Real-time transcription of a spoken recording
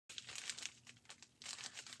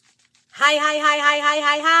Hi, hi, hi, hi, hi,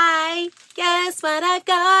 hi, hi. Guess what I've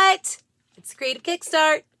got? It's Creative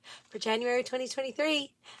Kickstart for January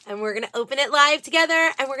 2023. And we're going to open it live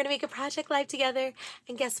together. And we're going to make a project live together.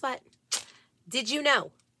 And guess what? Did you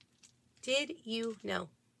know? Did you know?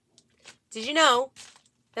 Did you know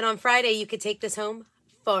that on Friday you could take this home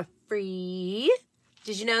for free?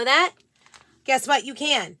 Did you know that? Guess what? You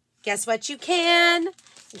can. Guess what? You can.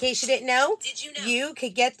 In case you didn't know, did you know? You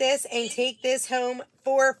could get this and take this home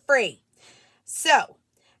for free. So,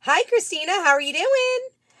 hi Christina, how are you doing?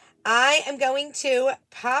 I am going to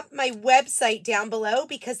pop my website down below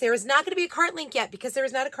because there is not going to be a cart link yet because there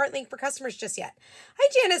is not a cart link for customers just yet. Hi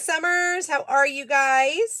Janice Summers, how are you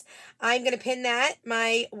guys? I'm going to pin that,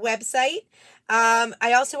 my website.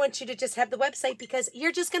 I also want you to just have the website because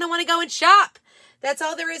you're just going to want to go and shop. That's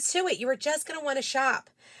all there is to it. You are just going to want to shop.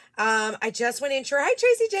 I just want to ensure, hi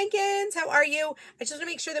Tracy Jenkins, how are you? I just want to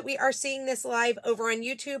make sure that we are seeing this live over on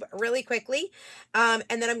YouTube really quickly. And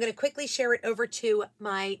then I'm going to quickly share it over to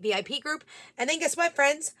my VIP group. And then guess what,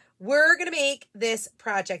 friends? We're going to make this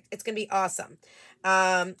project. It's going to be awesome.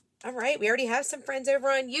 All right. We already have some friends over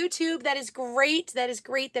on YouTube. That is great. That is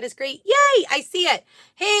great. That is great. Yay. I see it.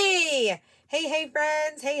 Hey. Hey, hey,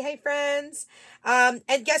 friends. Hey, hey, friends.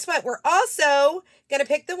 And guess what? We're also going to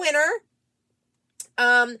pick the winner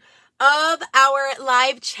of our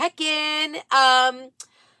live check-in from,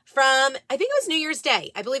 I think it was New Year's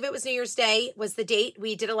Day. I believe it was New Year's Day was the date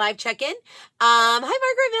we did a live check-in. Hi,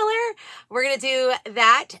 Margaret Miller. We're going to do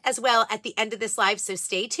that as well at the end of this live, so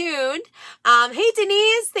stay tuned. Hey,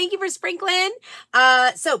 Denise, thank you for sprinkling.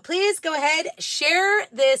 So please go ahead, share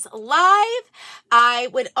this live. I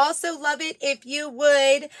would also love it if you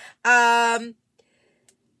would,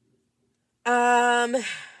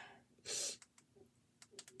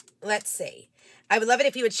 let's see. I would love it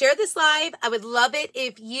if you would share this live. I would love it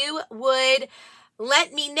if you would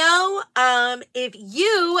let me know if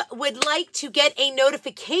you would like to get a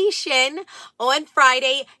notification on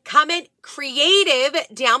Friday. Comment creative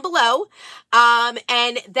down below.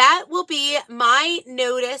 And that will be my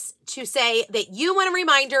notice to say that you want a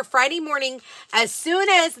reminder Friday morning as soon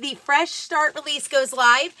as the Fresh Start release goes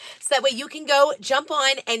live. So that way you can go jump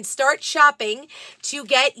on and start shopping to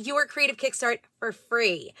get your Creative Kickstart for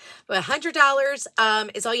free.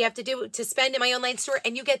 $100 is all you have to do to spend in my online store,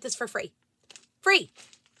 and you get this for free. Free.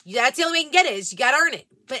 That's the only way you can get it is you got to earn it.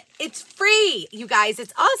 But it's free, you guys.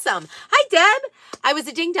 It's awesome. Hi, Deb. I was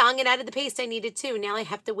a ding-dong and added the paste I needed too. Now I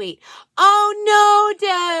have to wait. Oh, no,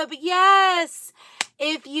 Deb. Yes.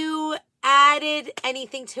 If you added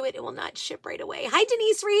anything to it, it will not ship right away. Hi,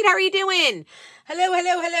 Denise Reed. How are you doing? Hello,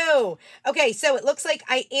 hello, hello. Okay, so it looks like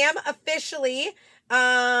I am officially,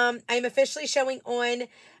 I'm officially showing on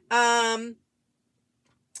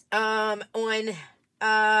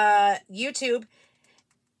YouTube.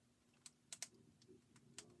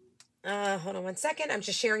 Hold on one second. I'm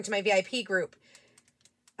just sharing to my VIP group.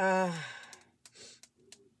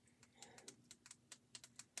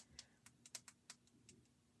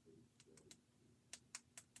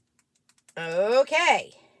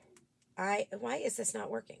 Okay. Why is this not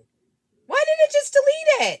working? Why did it just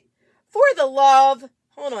delete it? For the love.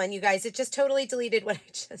 Hold on, you guys. It just totally deleted what I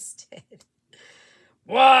just did.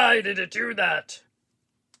 Why did it do that?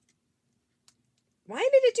 Why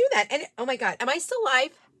did it do that? And oh my God, am I still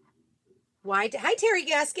live? Hi, Terry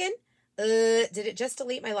Gaskin. Did it just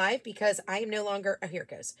delete my live? Because I am no longer, oh, here it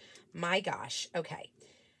goes. My gosh. Okay.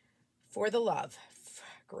 For the love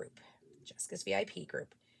group, Jessica's VIP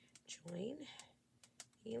group. Join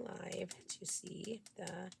me live to see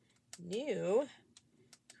the new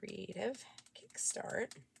Creative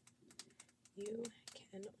Kickstart. You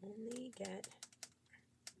can only get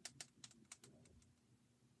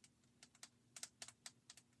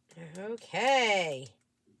okay.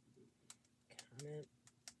 Comment.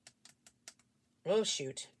 Oh,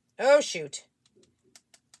 shoot. Oh, shoot.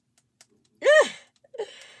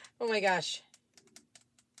 Oh, my gosh.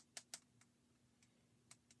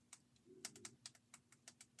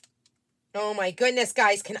 Oh, my goodness,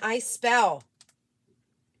 guys. Can I spell?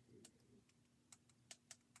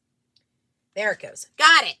 There it goes.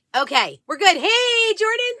 Got it. Okay, we're good. Hey,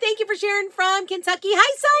 Jordan, thank you for sharing from Kentucky.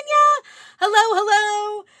 Hi, Sonia. Hello,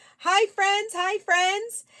 hello. Hi, friends. Hi,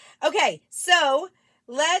 friends. Okay, so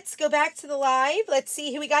let's go back to the live. Let's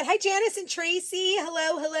see who we got. Hi, Janice and Tracy.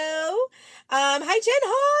 Hello, hello. Hi, Jen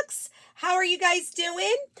Hawks. How are you guys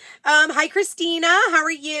doing? Hi, Christina. How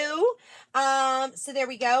are you? So there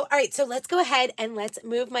we go. All right, so let's go ahead and let's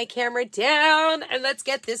move my camera down and let's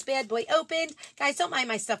get this bad boy opened. Guys, don't mind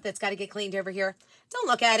my stuff that's got to get cleaned over here. Don't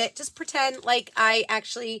look at it. Just pretend like I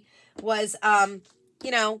actually was,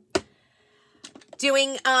 you know,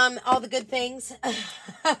 doing all the good things.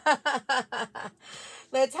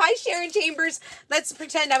 Hi, Sharon Chambers. Let's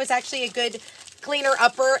pretend I was actually a good cleaner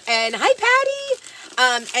upper. And hi, Patty.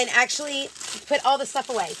 And actually put all the stuff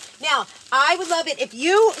away. Now, I would love it if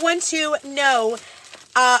you want to know,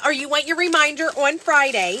 or you want your reminder on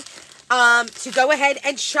Friday, to go ahead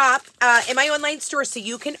and shop in my online store so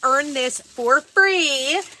you can earn this for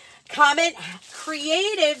free. Comment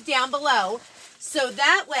creative down below so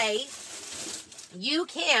that way you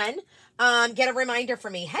can get a reminder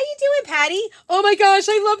from me. How you doing, Patty? Oh my gosh,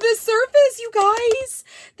 I love this surface, you guys.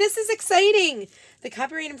 This is exciting. The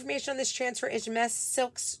copyright information on this transfer is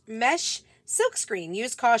mesh silk screen.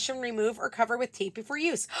 Use caution, remove or cover with tape before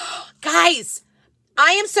use. Guys,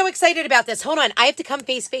 I am so excited about this. Hold on, I have to come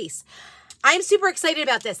face. I'm super excited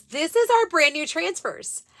about this. This is our brand new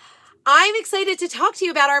transfers. I'm excited to talk to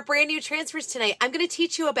you about our brand new transfers tonight. I'm going to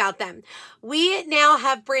teach you about them. We now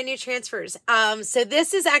have brand new transfers. So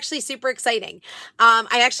this is actually super exciting.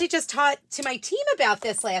 I actually just taught to my team about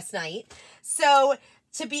this last night. So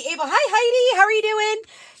to be able, hi Heidi, how are you doing?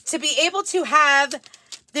 To be able to have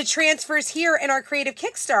the transfers here in our Creative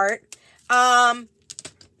Kickstart,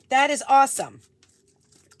 that is awesome.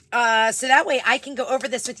 So that way I can go over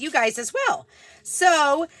this with you guys as well.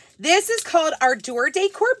 So this is called our Door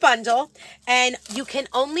Decor Bundle, and you can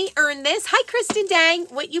only earn this. Hi, Kristen Dang.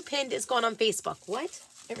 What you pinned is going on Facebook. What?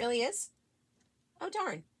 It really is? Oh,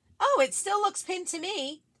 darn. Oh, it still looks pinned to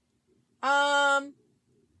me. All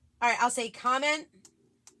right, I'll say comment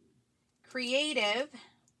creative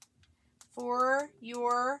for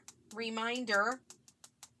your reminder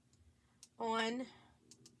on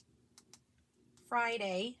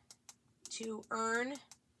Friday to earn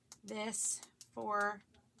this for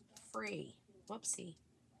free. Whoopsie.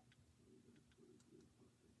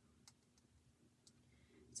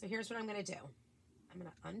 So here's what I'm going to do. I'm going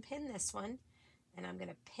to unpin this one and I'm going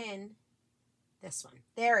to pin this one.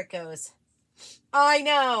 There it goes. I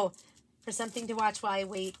know. For something to watch while I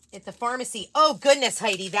wait at the pharmacy. Oh goodness,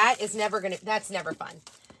 Heidi, that's never fun.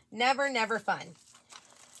 Never fun.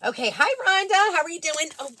 Okay, hi Rhonda, how are you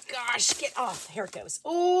doing? Oh gosh, get off. Here it goes.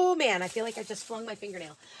 Oh man, I feel like I just flung my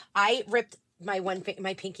fingernail. I ripped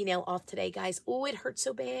my pinky nail off today, guys. Oh, it hurts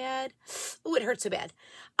so bad. Oh, it hurts so bad.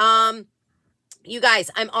 You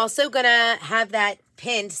guys, I'm also gonna have that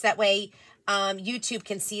pinned so that way YouTube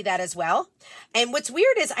can see that as well. And what's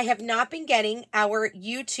weird is I have not been getting our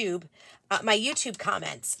YouTube, my YouTube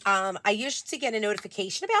comments. I used to get a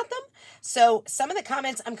notification about them. So some of the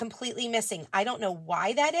comments I'm completely missing. I don't know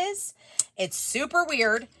why that is. It's super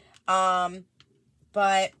weird.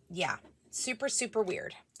 But yeah, super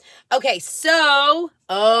weird. Okay, so,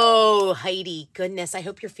 oh, Heidi, goodness, I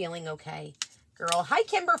hope you're feeling okay, girl. Hi,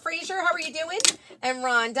 Kimber Frazier, how are you doing? And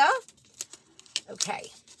Rhonda. Okay,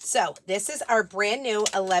 so this is our brand new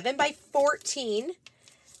 11 by 14.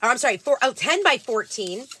 Oh, I'm sorry, 10 by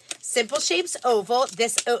 14 Simple Shapes Oval.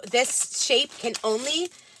 This shape can only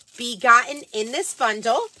be gotten in this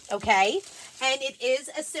bundle, okay? And it is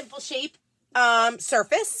a simple shape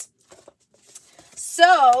surface.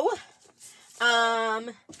 So,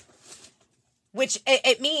 which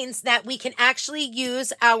it means that we can actually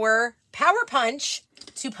use our power punch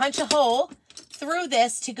to punch a hole through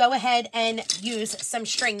this to go ahead and use some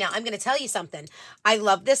string. Now, I'm going to tell you something. I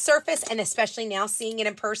love this surface, and especially now seeing it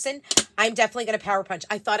in person, I'm definitely going to power punch.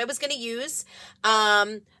 I thought I was going to use,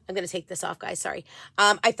 I'm going to take this off, guys, sorry.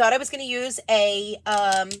 I thought I was going to use a,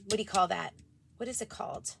 what do you call that? What is it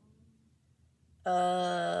called?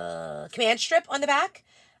 Command strip on the back.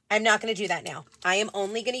 I'm not going to do that now. I am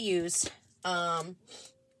only going to use, I'm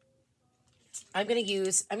going to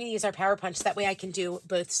use our power punch. That way I can do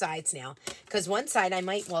both sides now. Because one side I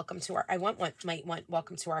might welcome to our, might want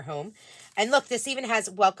welcome to our home. And look, this even has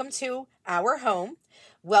welcome to our home,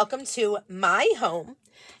 welcome to my home,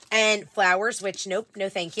 and flowers, which nope, no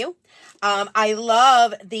thank you. I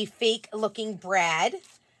love the fake looking brad.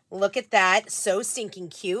 Look at that. So stinking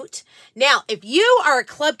cute. Now, if you are a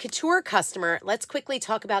Club Couture customer, let's quickly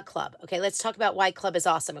talk about Club. Okay, let's talk about why Club is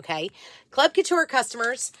awesome, okay? Club Couture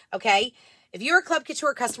customers, okay? If you're a Club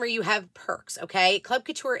Couture customer, you have perks, okay? Club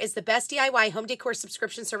Couture is the best DIY home decor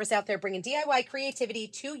subscription service out there, bringing DIY creativity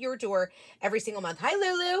to your door every single month. Hi,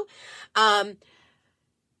 Lulu.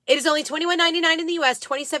 It is only $21.99 in the US,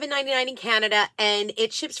 $27.99 in Canada, and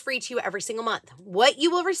it ships free to you every single month. What you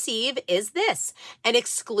will receive is this, an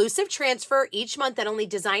exclusive transfer each month that only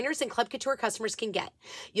designers and Club Couture customers can get.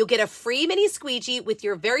 You'll get a free mini squeegee with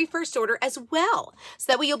your very first order as well,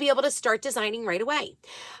 so that way you'll be able to start designing right away.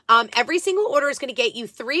 Every single order is going to get you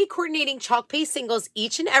 3 coordinating chalk paste singles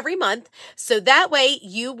each and every month, so that way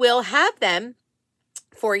you will have them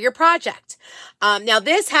for your project. Now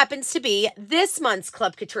this happens to be this month's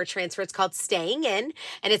Club Couture transfer. It's called Staying In,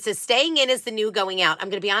 and it says Staying In is the new going out. I'm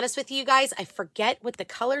going to be honest with you guys. I forget what the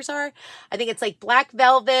colors are. I think it's like Black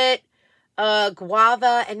Velvet,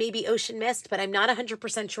 Guava, and maybe Ocean Mist, but I'm not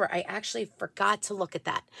 100% sure. I actually forgot to look at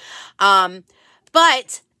that.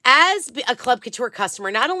 But as a Club Couture customer,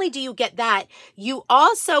 not only do you get that, you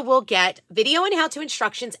also will get video and how-to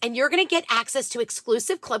instructions, and you're going to get access to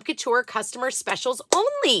exclusive Club Couture customer specials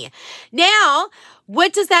only. Now,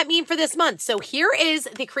 what does that mean for this month? So here is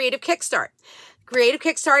the Creative Kickstart. Creative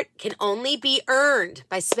Kickstart can only be earned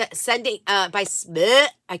by spending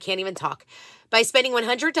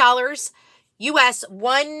 $100 US,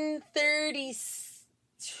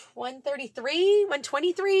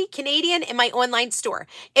 123 Canadian in my online store.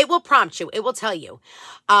 It will prompt you. It will tell you.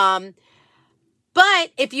 But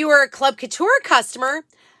if you are a Club Couture customer,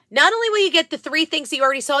 not only will you get the 3 things that you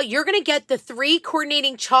already saw, you're going to get the 3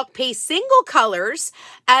 coordinating chalk paste single colors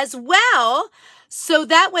as well. So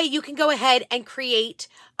that way you can go ahead and create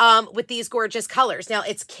with these gorgeous colors. Now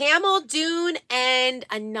it's Camel, Dune, and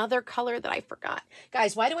another color that I forgot.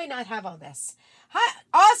 Guys, why do I not have all this? Hi,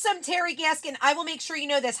 awesome, Terry Gaskin. I will make sure you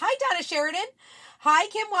know this. Hi, Donna Sheridan. Hi,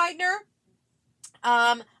 Kim Widener.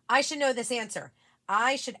 I should know this answer.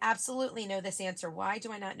 I should absolutely know this answer. Why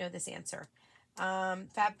do I not know this answer?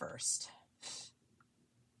 Fab First.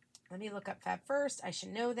 Let me look up Fab First. I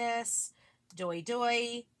should know this. Doi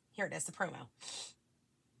Doi. Here it is, the promo.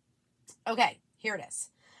 Okay, here it is.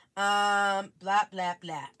 Blah, blah,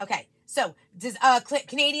 blah. Okay. So,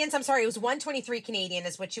 Canadians, I'm sorry, it was 123 Canadian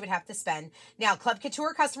is what you would have to spend. Now, Club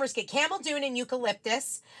Couture customers get Camel, Dune, and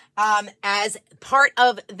Eucalyptus as part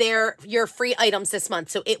of your free items this month.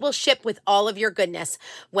 So, it will ship with all of your goodness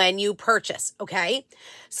when you purchase, okay?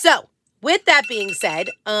 So, with that being said,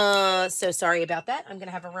 so sorry about that. I'm going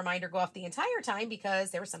to have a reminder go off the entire time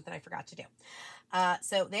because there was something I forgot to do.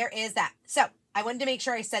 So, there is that. So, I wanted to make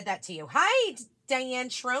sure I said that to you. Hi, Diane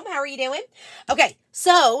Schroem. How are you doing? Okay,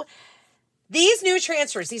 so these new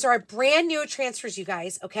transfers, these are brand new transfers, you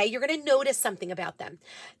guys, okay? You're going to notice something about them.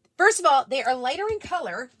 First of all, they are lighter in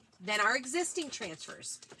color than our existing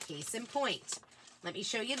transfers. Case in point. Let me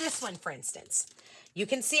show you this one, for instance. You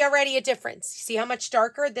can see already a difference. See how much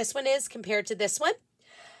darker this one is compared to this one?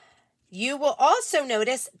 You will also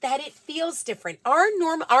notice that it feels different. Our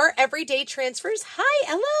everyday transfers, hi,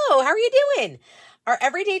 hello, how are you doing? Our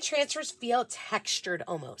everyday transfers feel textured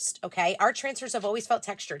almost, okay? Our transfers have always felt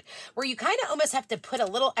textured, where you kind of almost have to put a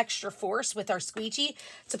little extra force with our squeegee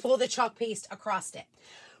to pull the chalk paste across it.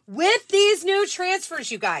 With these new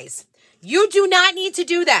transfers, you guys, you do not need to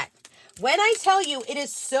do that. When I tell you it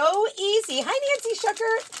is so easy, hi Nancy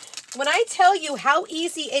Shucker. When I tell you how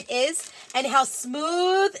easy it is and how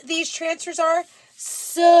smooth these transfers are,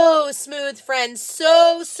 so smooth, friends,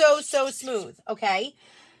 so smooth, okay?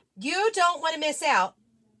 You don't want to miss out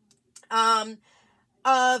of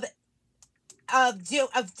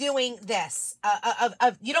doing this.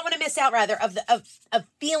 You don't want to miss out rather of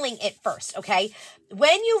feeling it first, okay?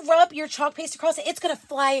 When you rub your chalk paste across it, it's going to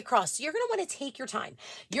fly across. So you're going to want to take your time.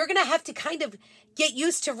 You're going to have to kind of get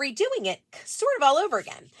used to redoing it sort of all over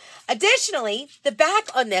again. Additionally, the back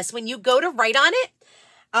on this, when you go to write on it,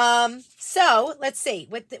 so let's see,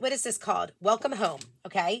 what is this called? Welcome Home,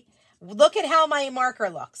 okay? Look at how my marker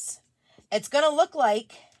looks. It's going to look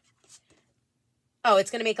like, oh, it's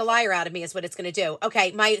going to make a liar out of me is what it's going to do.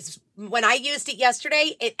 Okay, when I used it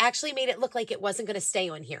yesterday, it actually made it look like it wasn't going to stay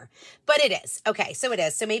on here. But it is. Okay, so it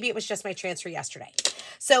is. So maybe it was just my transfer yesterday.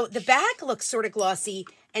 So the back looks sort of glossy,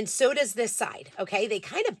 and so does this side, okay? They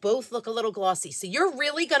kind of both look a little glossy. So you're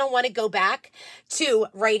really going to want to go back to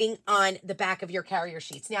writing on the back of your carrier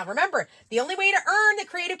sheets. Now, remember, the only way to earn the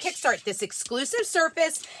Creative Kickstart, this exclusive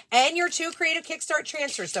surface, and your 2 Creative Kickstart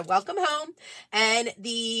transfers, so Welcome Home and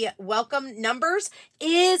the welcome numbers,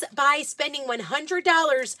 is by spending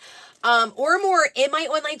 $100 or more in my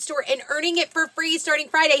online store and earning it for free starting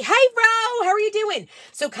Friday. Hi, Ro, how are you doing?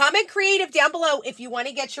 So comment creative down below if you want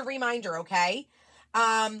to get your reminder, okay?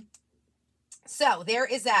 So there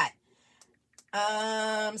is that.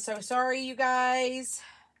 So sorry, you guys.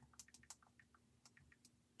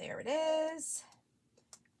 There it is.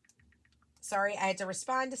 Sorry, I had to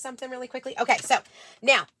respond to something really quickly. Okay, so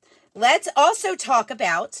now let's also talk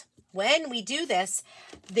about when we do this,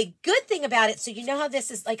 the good thing about it, so you know how this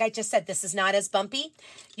is, like I just said, this is not as bumpy.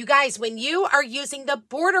 You guys, when you are using the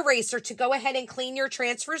board eraser to go ahead and clean your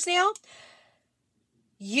transfers now,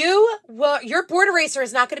 your board eraser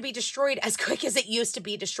is not going to be destroyed as quick as it used to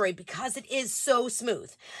be destroyed because it is so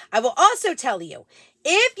smooth. I will also tell you,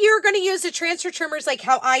 if you're going to use the transfer trimmers like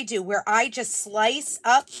how I do, where I just slice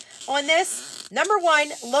up on this, number one,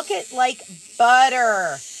 look at like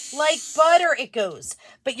butter it goes.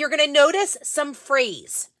 But you're going to notice some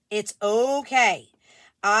frizz. It's okay.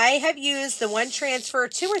 I have used the one transfer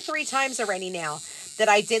 2 or 3 times already now that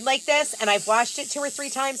I did like this, and I've washed it 2 or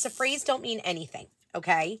 3 times. The frizz don't mean anything.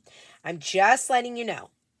 Okay, I'm just letting you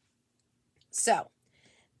know. So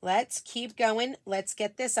let's keep going. Let's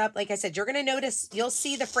get this up. Like I said, you're going to notice, you'll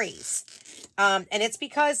see the frizz. And it's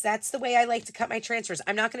because that's the way I like to cut my transfers.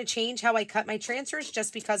 I'm not going to change how I cut my transfers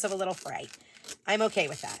just because of a little fray. I'm okay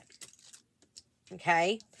with that.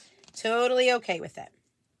 Okay, totally okay with it.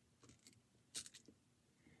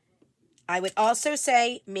 I would also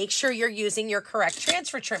say, make sure you're using your correct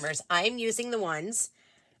transfer trimmers. I'm using the ones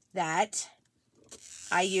that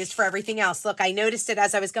I used for everything else. Look, I noticed it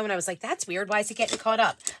as I was going. I was like, that's weird. Why is it getting caught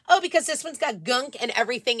up? Oh, because this one's got gunk and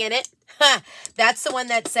everything in it. That's the one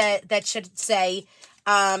that should say,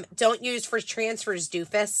 don't use for transfers,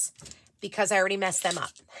 doofus, because I already messed them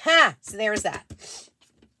up. So there's that.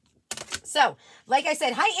 So, like I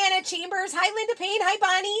said, hi, Anna Chambers. Hi, Linda Payne. Hi,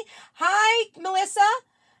 Bonnie. Hi, Melissa.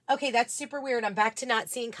 Okay, that's super weird. I'm back to not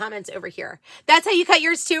seeing comments over here. That's how you cut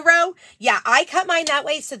yours too, Ro? Yeah, I cut mine that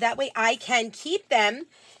way so that way I can keep them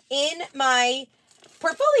in my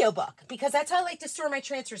portfolio book because that's how I like to store my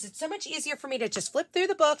transfers. It's so much easier for me to just flip through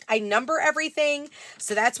the book. I number everything,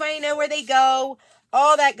 so that's why I know where they go,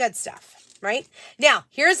 all that good stuff, right? Now,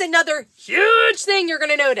 here's another huge thing you're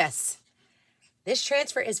going to notice. This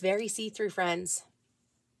transfer is very see-through, friends.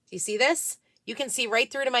 Do you see this? You can see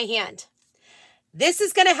right through to my hand. This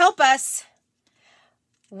is going to help us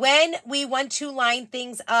when we want to line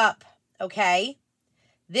things up, okay?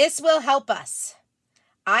 This will help us.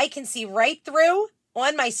 I can see right through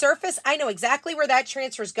on my surface. I know exactly where that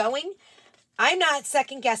transfer is going. I'm not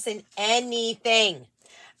second guessing anything.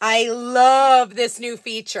 I love this new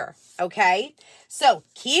feature, okay? So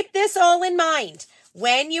keep this all in mind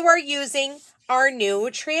when you are using our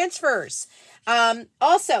new transfers.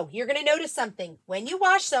 Also, you're going to notice something. When you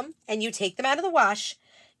wash them and you take them out of the wash,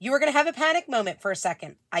 you are going to have a panic moment for a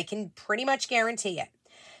second. I can pretty much guarantee it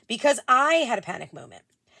because I had a panic moment.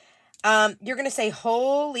 You're going to say,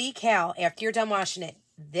 holy cow, after you're done washing it,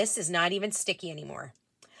 this is not even sticky anymore.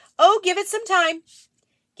 Oh, give it some time.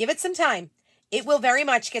 Give it some time. It will very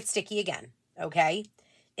much get sticky again, okay?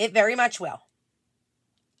 It very much will.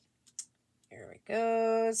 Here it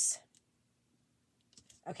goes.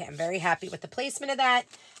 Okay, I'm very happy with the placement of that.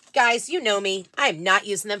 Guys, you know me. I'm not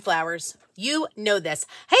using them flowers. You know this.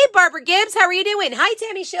 Hey, Barbara Gibbs, how are you doing? Hi,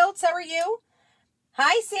 Tammy Schultz, how are you?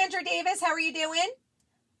 Hi, Sandra Davis, how are you doing?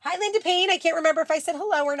 Hi, Linda Payne. I can't remember if I said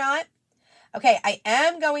hello or not. Okay, I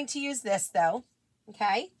am going to use this, though.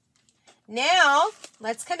 Okay. Now,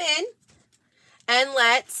 let's come in and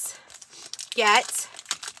let's get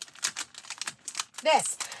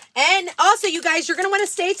this. And also, you guys, you're going to want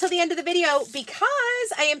to stay till the end of the video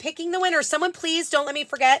because I am picking the winner. Someone, please don't let me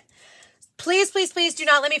forget. Please, please, please do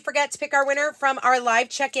not let me forget to pick our winner from our live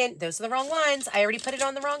check-in. Those are the wrong ones. I already put it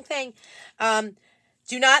on the wrong thing.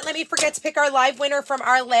 Do not let me forget to pick our live winner from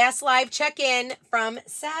our last live check-in from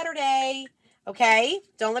Saturday. Okay?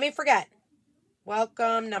 Don't let me forget.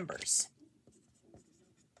 Welcome numbers.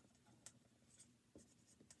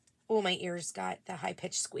 Oh, my ears got the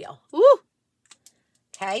high-pitched squeal. Ooh!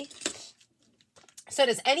 Okay, so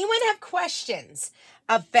does anyone have questions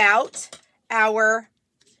about our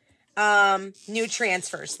new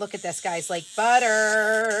transfers? Look at this, guys, like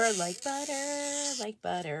butter, like butter, like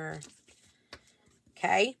butter.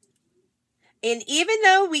 Okay, and even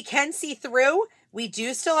though we can see through, we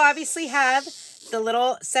do still obviously have the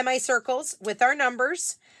little semicircles with our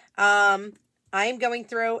numbers. I'm going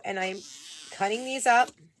through and I'm cutting these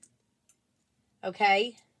up.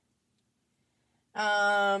 Okay.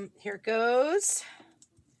 Here it goes.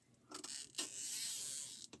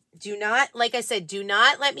 Do not, like I said, do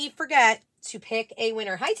not let me forget to pick a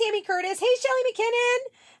winner. Hi, Tammy Curtis. Hey, Shelly McKinnon.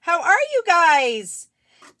 How are you guys?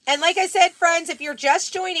 And like I said, friends, if you're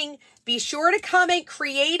just joining, be sure to comment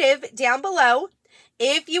creative down below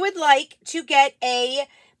if you would like to get a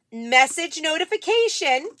message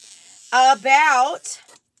notification about,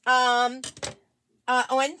 on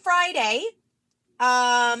Friday,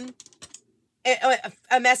 a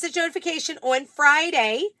message notification on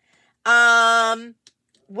Friday,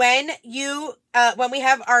 when we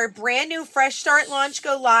have our brand new Fresh Start launch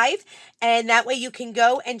go live, and that way you can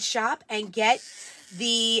go and shop and get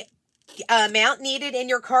the amount needed in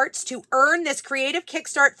your carts to earn this Creative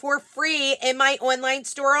Kickstart for free in my online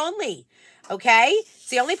store only. Okay? It's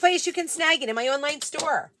the only place you can snag it, in my online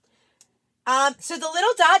store. So the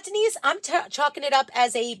little dot, Denise, I'm chalking it up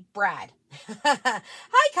as a Brad. Hi,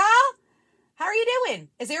 Kyle. How are you doing?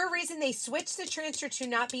 Is there a reason they switched the transfer to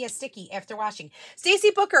not be as sticky after washing?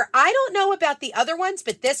 Stacy Booker, I don't know about the other ones,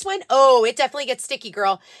 but this one, oh, it definitely gets sticky,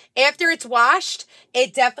 girl. After it's washed,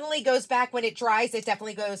 it definitely goes back. When it dries, it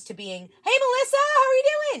definitely goes to being, hey, Melissa, how are you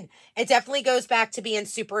doing? It definitely goes back to being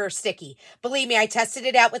super sticky. Believe me, I tested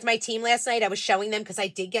it out with my team last night. I was showing them because I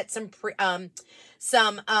did get some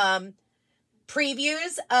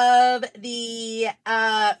previews of the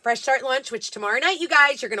Fresh Start launch, which tomorrow night, you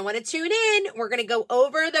guys, you're going to want to tune in. We're going to go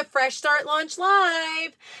over the Fresh Start launch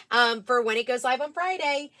live for when it goes live on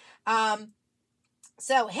Friday.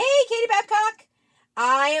 So, hey, Katie Babcock.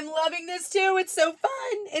 I am loving this too. It's so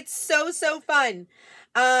fun. It's so fun.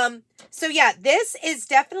 So yeah, this is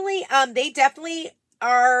definitely, they definitely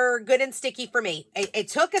are good and sticky for me. It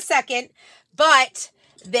took a second, but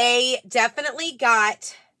they definitely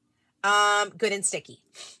got good and sticky.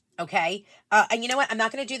 Okay. And you know what? I'm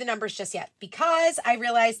not going to do the numbers just yet because I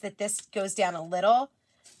realized that this goes down a little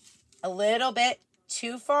bit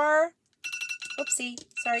too far. Oopsie.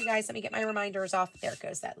 Sorry, guys. Let me get my reminders off. There it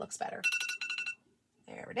goes. That looks better.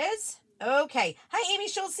 There it is. Okay. Hi, Amy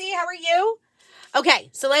Schultze. How are you? Okay.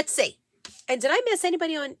 So let's see. And did I miss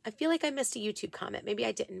anybody on? I feel like I missed a YouTube comment. Maybe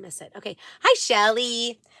I didn't miss it. Okay. Hi,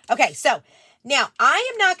 Shelly. Okay. So now, I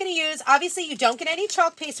am not going to use, obviously, you don't get any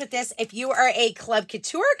chalk paste with this. If you are a Club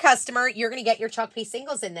Couture customer, you're going to get your chalk paste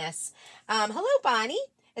singles in this. Hello, Bonnie.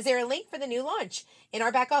 Is there a link for the new launch in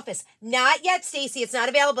our back office? Not yet, Stacy. It's not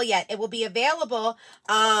available yet. It will be available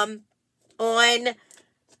we'll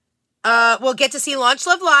get to see Launch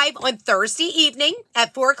Love Live on Thursday evening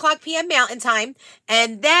at 4 o'clock p.m. Mountain Time.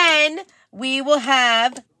 And then we will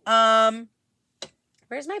have,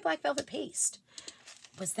 where's my black velvet paste?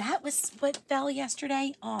 Was what fell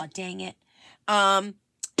yesterday? Oh, dang it.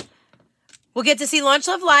 We'll get to see Launch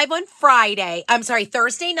Love Live on Friday. I'm sorry,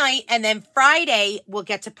 Thursday night. And then Friday, we'll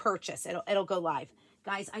get to purchase. It'll go live.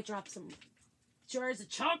 Guys, I dropped some jars of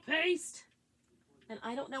chalk paste. And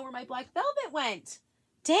I don't know where my black velvet went.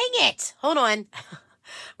 Dang it. Hold on.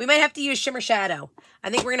 We might have to use Shimmer Shadow.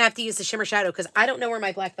 I think we're going to have to use the Shimmer Shadow because I don't know where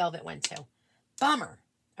my black velvet went to. Bummer.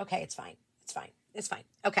 Okay, it's fine. It's fine. It's fine.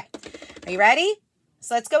 Okay. Are you ready?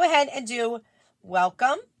 So let's go ahead and do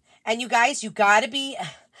welcome. And you guys, you got to be,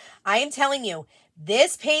 I am telling you,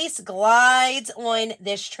 this paste glides on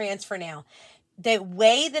this transfer now. The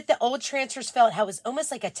way that the old transfers felt, how it was almost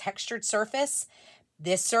like a textured surface,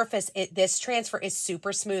 this transfer is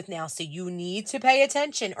super smooth now. So you need to pay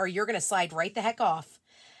attention or you're going to slide right the heck off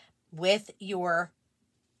with your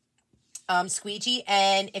squeegee.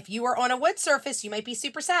 And if you are on a wood surface, you might be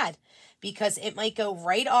super sad because it might go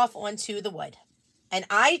right off onto the wood. And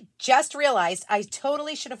I just realized I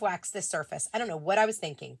totally should have waxed this surface. I don't know what I was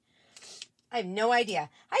thinking. I have no idea.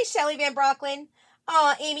 Hi, Shelly Van Brocklin.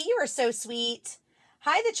 Oh, Amy, you are so sweet.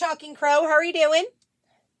 Hi, the Chalking Crow. How are you doing?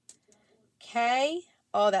 Okay.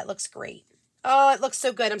 Oh, that looks great. Oh, it looks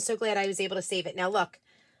so good. I'm so glad I was able to save it. Now, look.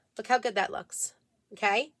 Look how good that looks.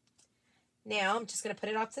 Okay. Now, I'm just going to put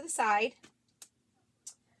it off to the side.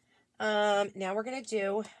 Now, we're going to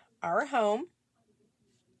do our home.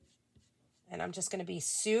 And I'm just going to be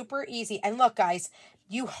super easy. And look, guys,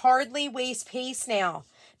 you hardly waste paste now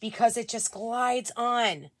because it just glides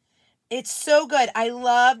on. It's so good. I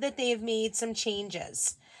love that they've made some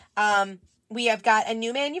changes. We have got a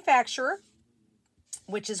new manufacturer,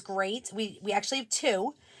 which is great. We actually have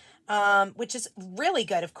two, which is really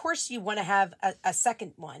good. Of course, you want to have a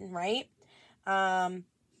second one, right?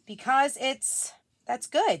 Because that's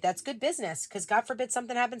good. That's good business. Because God forbid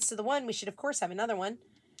something happens to the one, we should, of course, have another one.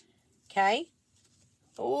 Okay.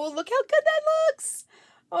 Oh, look how good that looks.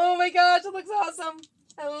 Oh my gosh, it looks awesome.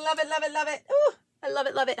 I love it, love it, love it. Ooh, I love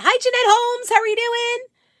it, love it. Hi, Jeanette Holmes. How are you doing?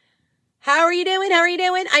 How are you doing? How are you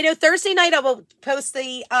doing? I know Thursday night I will post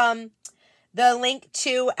the link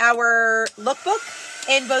to our lookbook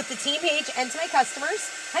in both the team page and to my customers.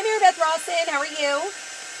 Hi, Mary Beth Rawson. How are you?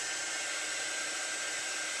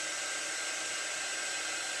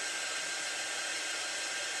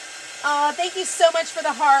 Oh, thank you so much for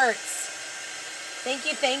the hearts. Thank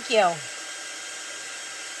you, thank you.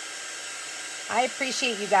 I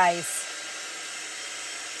appreciate you guys.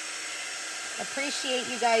 Appreciate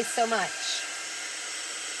you guys so much.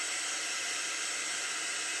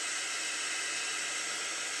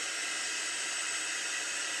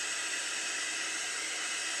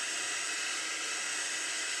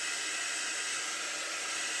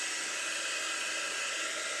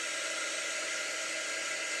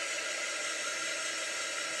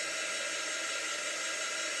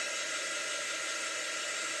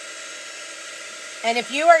 And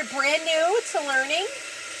if you are brand new to learning,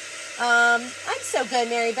 I'm so good,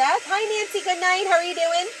 Mary Beth. Hi, Nancy. Good night. How are you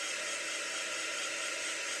doing?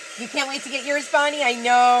 You can't wait to get yours, Bonnie. I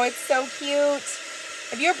know. It's so cute.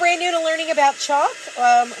 If you're brand new to learning about chalk,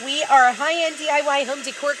 we are a high-end DIY home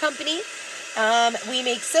decor company. We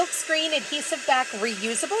make silkscreen, adhesive back,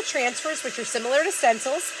 reusable transfers, which are similar to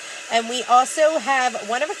stencils. And we also have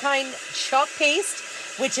one-of-a-kind chalk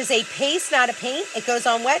paste, which is a paste, not a paint. It goes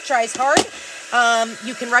on wet, dries hard.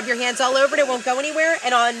 You can rub your hands all over it. It won't go anywhere.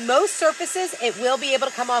 And on most surfaces, it will be able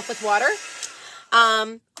to come off with water.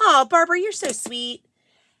 Oh, Barbara, you're so sweet.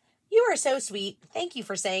 You are so sweet. Thank you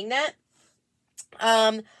for saying that.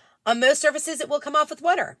 On most surfaces, it will come off with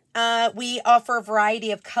water. We offer a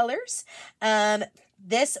variety of colors.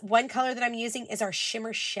 This one color that I'm using is our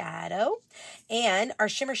Shimmer Shadow. And our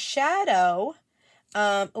Shimmer Shadow,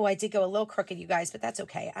 oh, I did go a little crooked, you guys, but that's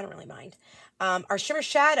okay. I don't really mind. Our Shimmer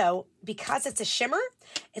Shadow, because it's a shimmer,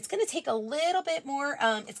 it's going to take a little bit more,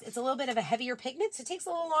 it's a little bit of a heavier pigment, so it takes a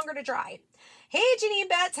little longer to dry. Hey, Janine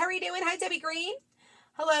Betts, how are you doing? Hi, Debbie Green.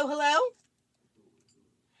 Hello, hello.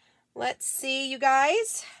 Let's see, you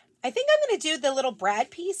guys. I think I'm going to do the little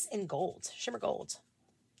Brad piece in gold, shimmer gold.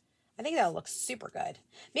 I think that'll look super good.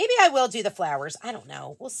 Maybe I will do the flowers. I don't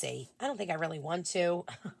know. We'll see. I don't think I really want to.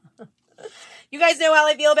 You guys know how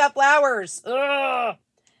I feel about flowers. Ugh,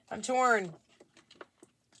 I'm torn.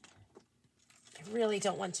 I really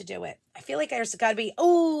don't want to do it. I feel like there's got to be,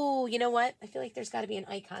 oh, you know what? I feel like there's got to be an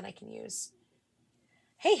icon I can use.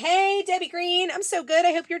 Hey, hey, Debbie Green. I'm so good.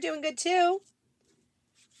 I hope you're doing good too.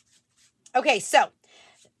 Okay, so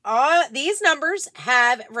these numbers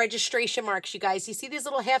have registration marks, you guys. You see these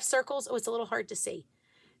little half circles? Oh, it's a little hard to see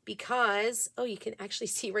because, oh, you can actually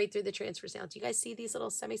see right through the transfers now. Do you guys see these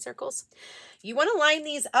little semicircles? You want to line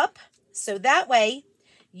these up so that way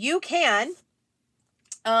you can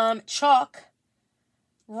chalk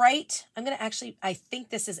right. I'm going to actually, I think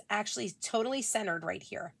this is actually totally centered right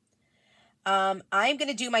here. I'm going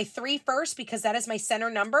to do my 3 first because that is my center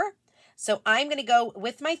number. So I'm going to go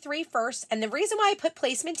with my 3 first. And the reason why I put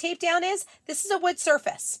placement tape down is this is a wood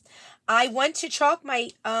surface. I want to chalk my,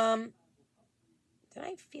 did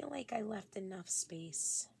I feel like I left enough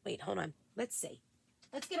space? Wait, hold on. Let's see.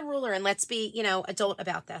 Let's get a ruler and let's be, you know, adult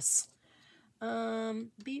about this.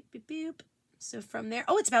 Beep, beep, beep. So from there,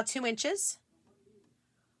 oh, it's about 2 inches.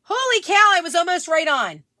 Holy cow, I was almost right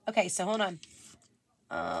on. Okay, so hold on.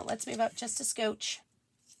 Let's move up just a scotch.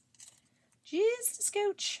 Just a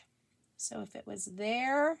scotch. So if it was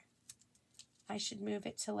there, I should move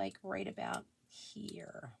it to like right about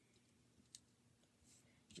here.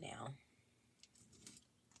 Now.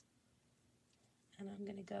 And I'm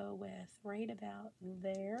going to go with right about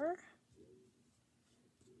there.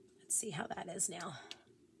 Let's see how that is now.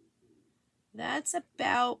 That's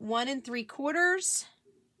about 1 3/4.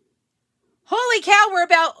 Holy cow, we're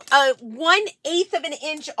about 1/8 of an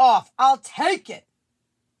inch off. I'll take it.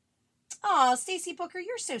 Oh, Stacy Booker,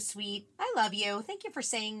 you're so sweet. I love you. Thank you for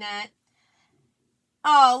saying that.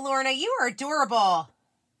 Oh, Lorna, you are adorable.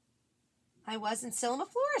 I wasn't still. I'm a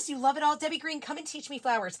florist. You love it all. Debbie Green, come and teach me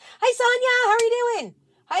flowers. Hi, Sonia. How are you doing?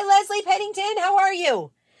 Hi, Leslie Pennington. How are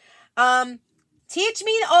you? Teach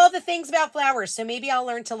me all the things about flowers, so maybe I'll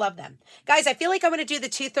learn to love them. Guys, I feel like I'm going to do the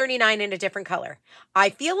 239 in a different color.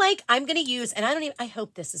 I feel like I'm going to use, and I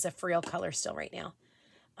hope this is a frail color still right now.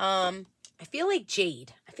 I feel like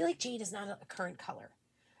jade. I feel like jade is not a current color.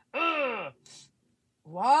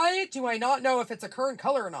 Why do I not know if it's a current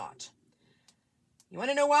color or not? You want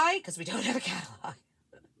to know why? Because we don't have a catalog.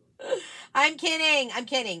 I'm kidding. I'm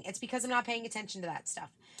kidding. It's because I'm not paying attention to that stuff.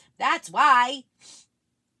 That's why.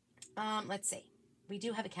 Let's see. We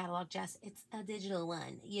do have a catalog, Jess. It's a digital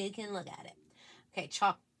one. You can look at it. Okay,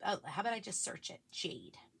 chalk. Oh, how about I just search it?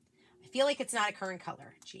 Jade. I feel like it's not a current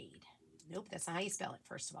color. Jade. Nope, that's not how you spell it,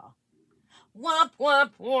 first of all. Womp,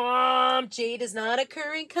 womp, womp. Jade is not a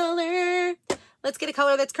current color. Let's get a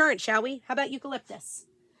color that's current, shall we? How about eucalyptus?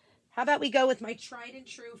 How about we go with my tried and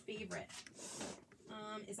true favorite?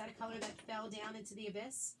 Is that a color that fell down into the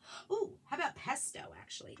abyss? Ooh, how about pesto,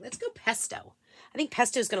 actually? Let's go pesto. I think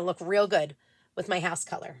pesto is going to look real good with my house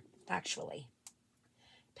color, actually.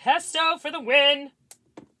 Pesto for the win.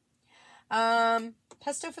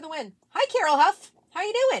 Pesto for the win. Hi, Carol Huff. How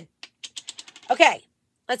you doing? Okay,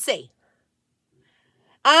 let's see.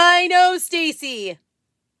 I know, Stacy.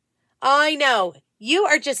 I know. You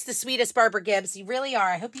are just the sweetest Barbara Gibbs. You really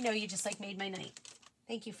are. I hope you know you just like made my night.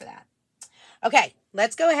 Thank you for that. Okay,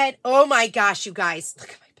 let's go ahead. Oh my gosh, you guys.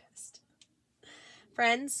 Look at my best.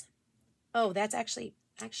 Friends. Oh, that's actually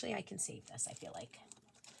I can save this, I feel like.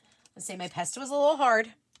 Let's say my pesto was a little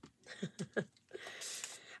hard.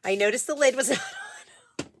 I noticed the lid was not on.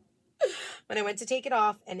 when I went to take it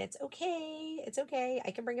off, and it's okay. It's okay.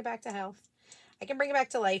 I can bring it back to health. I can bring it back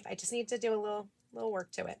to life. I just need to do a little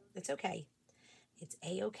work to it. It's okay. It's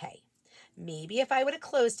a-okay. Maybe if I would have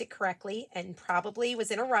closed it correctly and probably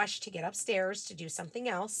was in a rush to get upstairs to do something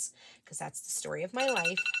else, because that's the story of my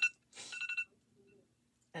life.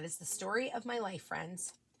 That is the story of my life,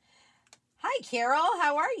 friends. Hi, Carol.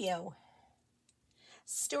 How are you?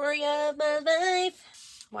 Story of my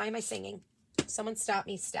life. Why am I singing? Someone stop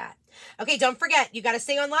me, stat. Okay, don't forget, you got to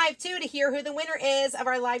stay on live, too, to hear who the winner is of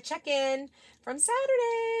our live check-in from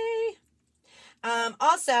Saturday.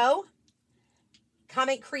 Also,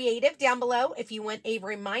 comment creative down below if you want a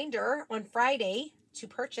reminder on Friday to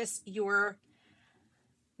purchase your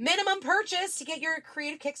minimum purchase to get your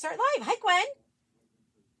Creative Kickstart live. Hi, Gwen.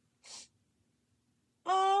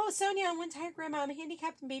 Oh, Sonia, I'm one tired grandma. I'm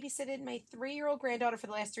handicapped and babysitted my 3-year-old granddaughter for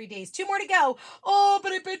the last 3 days. 2 more to go. Oh,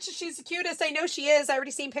 but I bet you she's the cutest. I know she is. I already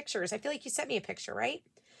seen pictures. I feel like you sent me a picture, right?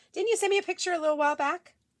 Didn't you send me a picture a little while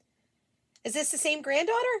back? Is this the same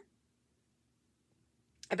granddaughter?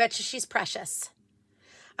 I bet you she's precious.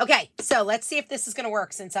 Okay, so let's see if this is going to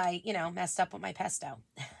work since I, messed up with my pesto.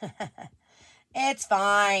 It's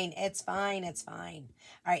fine. It's fine. It's fine.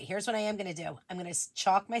 All right, here's what I am going to do. I'm going to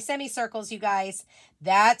chalk my semicircles, you guys.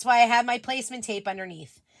 That's why I have my placement tape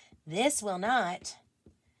underneath. This will not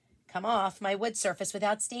come off my wood surface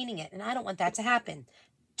without staining it, and I don't want that to happen.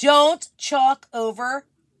 Don't chalk over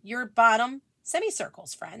your bottom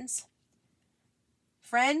semicircles, friends.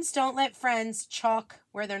 Friends, don't let friends chalk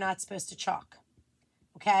where they're not supposed to chalk.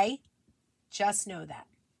 Okay? Just know that.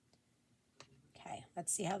 Okay,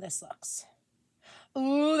 let's see how this looks.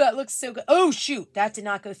 Ooh, that looks so good. Oh, shoot. That did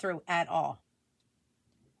not go through at all.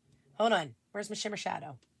 Hold on. Where's my shimmer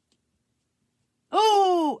shadow?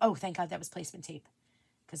 Oh, thank God that was placement tape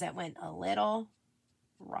because that went a little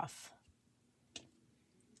rough.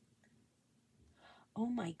 Oh,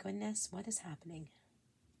 my goodness. What is happening?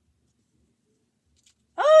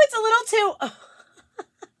 Oh, it's a little too...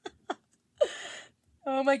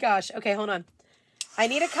 Oh, my gosh. Okay, hold on. I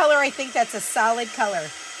need a color. I think that's a solid color.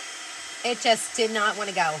 It just did not want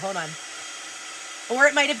to go. Hold on. Or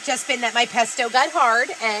it might have just been that my pesto got hard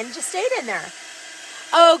and just stayed in there.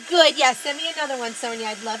 Oh, good. Yeah, send me another one, Sonia.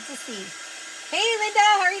 I'd love to see. Hey, Linda.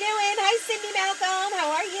 How are you doing? Hi, Cindy Malcolm.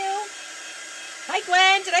 How are you? Hi,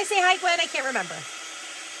 Gwen. Did I say hi, Gwen? I can't remember.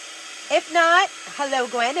 If not, hello,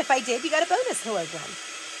 Gwen. If I did, you got a bonus. Hello, Gwen.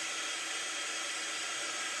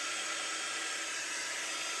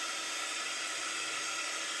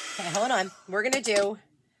 Okay, hold on. We're going to do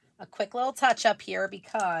a quick little touch up here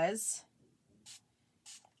because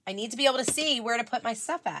I need to be able to see where to put my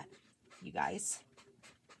stuff at, you guys.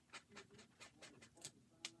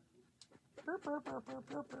 There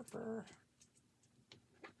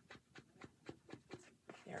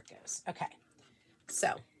it goes. Okay.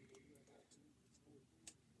 So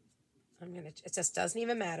it just doesn't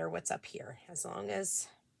even matter what's up here as long as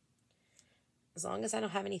I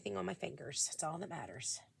don't have anything on my fingers. That's all that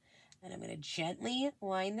matters. And I'm going to gently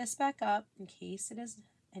line this back up in case it is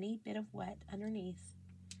any bit of wet underneath.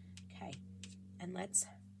 Okay. And let's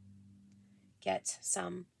get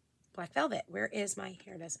some black velvet. Where is my,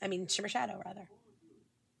 here it is. I mean, shimmer shadow, rather.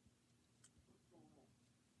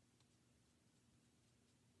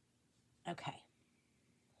 Okay.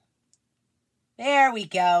 There we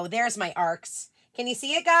go. There's my arcs. Can you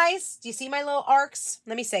see it, guys? Do you see my little arcs?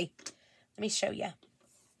 Let me see. Let me show you.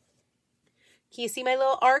 Can you see my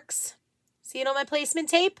little arcs? See it on my placement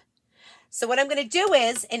tape? So what I'm going to do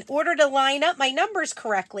is, in order to line up my numbers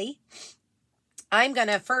correctly, I'm going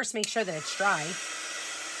to first make sure that it's dry.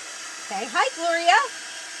 Okay. Hi, Gloria.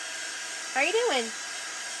 How are you doing?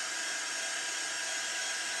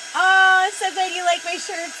 Oh, I'm so glad you like my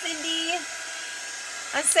shirt, Cindy.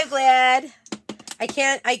 I'm so glad. I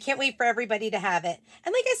can't wait for everybody to have it.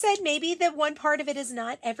 And like I said, maybe the one part of it is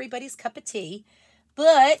not everybody's cup of tea,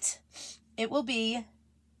 but it will be.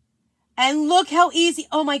 And look how easy.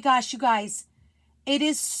 Oh my gosh, you guys. It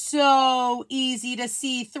is so easy to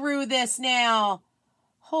see through this now.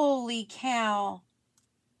 Holy cow.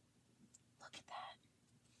 Look at that.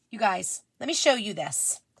 You guys, let me show you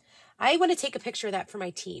this. I want to take a picture of that for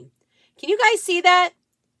my team. Can you guys see that?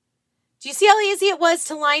 Do you see how easy it was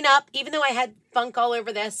to line up, even though I had funk all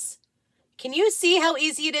over this? Can you see how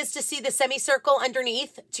easy it is to see the semicircle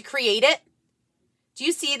underneath to create it? Do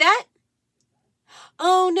you see that?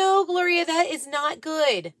 Oh no, Gloria, that is not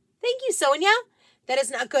good. Thank you, Sonia. That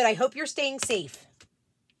is not good. I hope you're staying safe.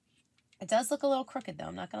 It does look a little crooked, though.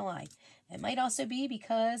 I'm not going to lie. It might also be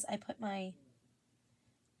because I put my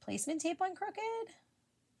placement tape on crooked.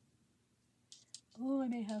 Oh, I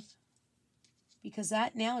may have. because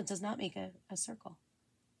that now it does not make a circle.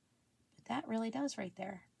 But that really does right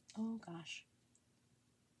there. Oh gosh.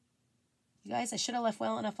 You guys, I should have left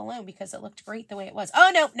well enough alone because it looked great the way it was.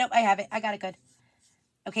 Oh, no, I have it. I got it good.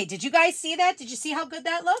 Okay, did you guys see that? Did you see how good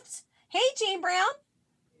that looked? Hey, Jane Brown.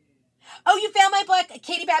 Oh, you found my book,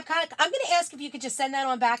 Katie Babcock. I'm going to ask if you could just send that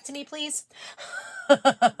on back to me, please.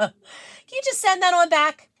 Can you just send that on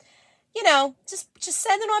back? You know, just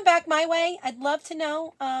send it on back my way. I'd love to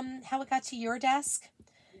know how it got to your desk.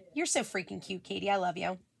 You're so freaking cute, Katie. I love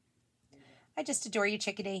you. I just adore you,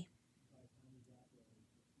 chickadee.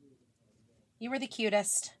 You were the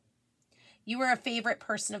cutest. You were a favorite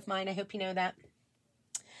person of mine. I hope you know that.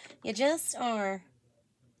 You just are.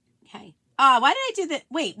 Okay. Why did I do that?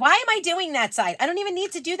 Wait, why am I doing that side? I don't even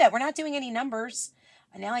need to do that. We're not doing any numbers.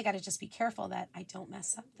 And now I got to just be careful that I don't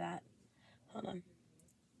mess up that. Hold on.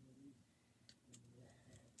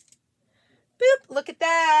 Boop. Look at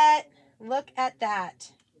that. Look at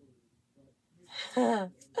that.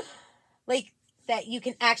 Like that you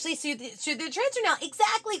can actually see the transfer now.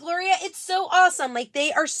 Exactly, Gloria. It's so awesome. Like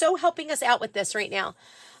they are so helping us out with this right now.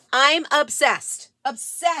 I'm obsessed.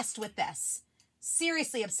 Obsessed with this.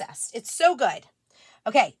 Seriously obsessed. It's so good.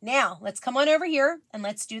 Okay, now let's come on over here and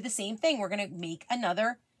let's do the same thing. We're going to make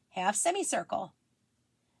another half semicircle.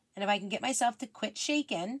 And if I can get myself to quit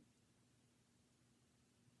shaking,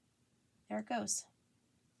 there it goes.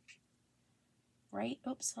 Right?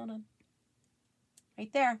 Oops, hold on.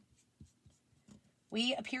 Right there.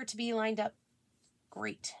 We appear to be lined up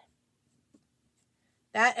great.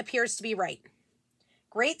 That appears to be right.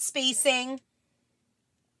 Great spacing.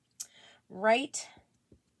 Right.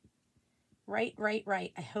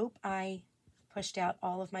 I hope I pushed out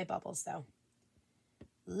all of my bubbles, though.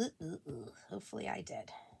 Hopefully I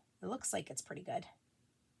did. It looks like it's pretty good.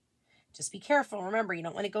 Just be careful. Remember, you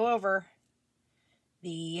don't want to go over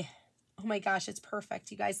the... Oh my gosh, it's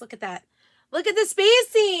perfect. You guys, look at that. Look at the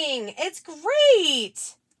spacing. It's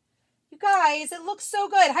great. You guys, it looks so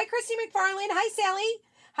good. Hi, Christy McFarland. Hi, Sally.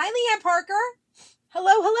 Hi, Leanne Parker.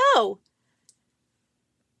 Hello.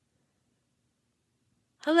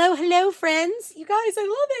 Hello, friends. You guys, I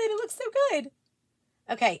love it. It looks so good.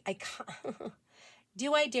 Okay,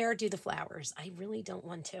 do I dare do the flowers? I really don't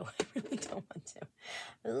want to.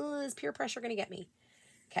 Oh, is peer pressure going to get me?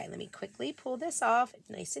 Okay, let me quickly pull this off. It's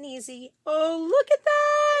nice and easy. Oh, look at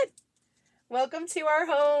that. Welcome to our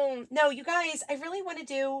home. No, you guys, I really want to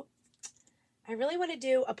do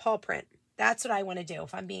a paw print. That's what I want to do,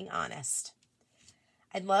 if I'm being honest.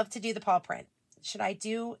 I'd love to do the paw print. Should I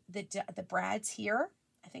do the brads here?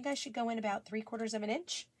 I think I should go in about 3/4 of an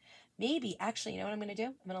inch. Maybe, actually, you know what I'm going to do?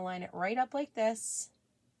 I'm going to line it right up like this.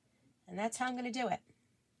 And that's how I'm going to do it.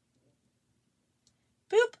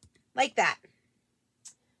 Boop, like that.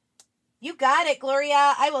 You got it,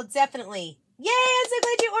 Gloria. I will definitely. Yay, I'm so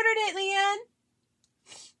glad you ordered it, Leanne.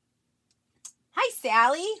 Hi,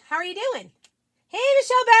 Sally. How are you doing? Hey,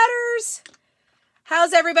 Michelle Batters.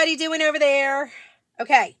 How's everybody doing over there?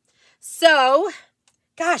 Okay, so,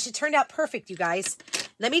 gosh, it turned out perfect, you guys.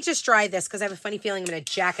 Let me just dry this because I have a funny feeling I'm going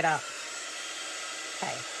to jack it up.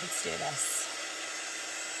 Okay, let's do this.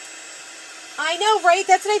 I know, right?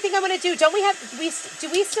 That's what I think I'm going to do. Don't we have, do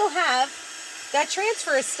we still have, that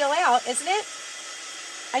transfer is still out, isn't it?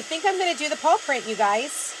 I think I'm going to do the paw print, you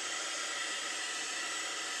guys.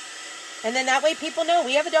 And then that way people know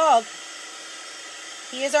we have a dog.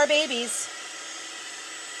 He is our babies.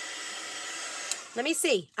 Let me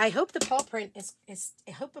see. I hope the paw print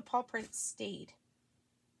I hope the paw print stayed.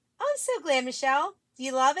 Oh, I'm so glad, Michelle. Do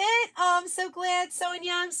you love it? Oh, I'm so glad,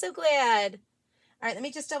 Sonia. I'm so glad. All right, let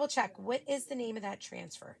me just double check. What is the name of that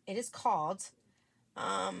transfer? It is called,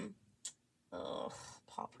 paw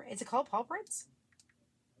print. Is it called paw prints?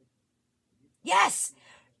 Yes!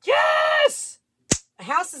 Yes! A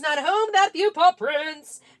house is not a home without a few paw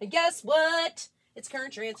prints. And guess what? It's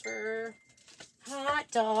current transfer. Hot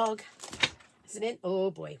dog. Isn't it?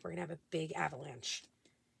 Oh boy, we're going to have a big avalanche.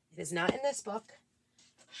 It is not in this book.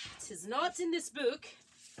 It is not in this book,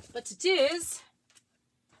 but it is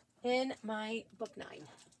in my book 9.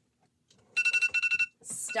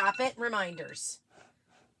 Stop it, reminders.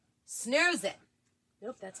 Snooze it.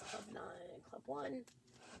 Nope, that's club 9. Club 1.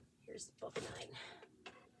 Here's book 9.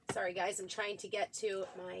 Sorry, guys, I'm trying to get to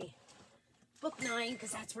my book 9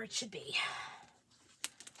 because that's where it should be.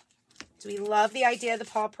 Do we love the idea of the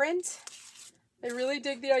paw print? I really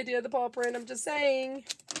dig the idea of the paw print. I'm just saying.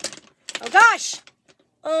 Oh, gosh.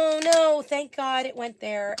 Oh, no. Thank God it went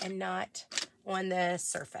there and not on the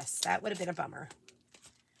surface. That would have been a bummer.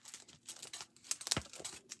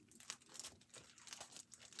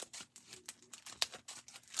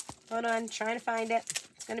 Hold on. Trying to find it.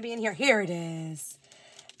 It's going to be in here. Here it is.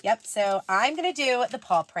 Yep, so I'm going to do the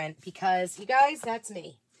paw print because, you guys, that's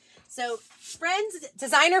me. So, friends,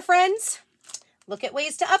 designer friends, look at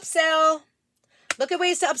ways to upsell. Look at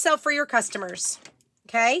ways to upsell for your customers,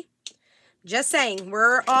 okay? Just saying,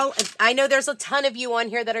 I know there's a ton of you on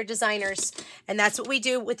here that are designers, and that's what we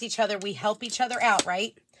do with each other. We help each other out,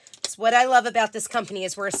 right? It's what I love about this company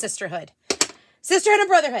is we're a sisterhood. Sisterhood and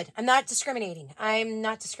brotherhood. I'm not discriminating. I'm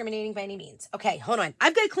not discriminating by any means. Okay, hold on.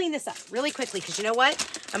 I've got to clean this up really quickly because you know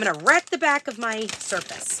what? I'm going to wreck the back of my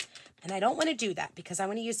surface. And I don't want to do that because I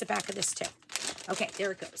want to use the back of this too. Okay, there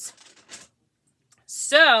it goes.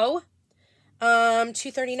 So,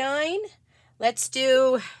 $239. Let's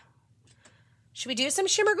do, should we do some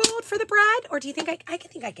shimmer gold for the bride? Or do you think I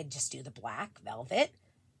think I could just do the black velvet?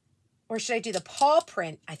 Or should I do the paw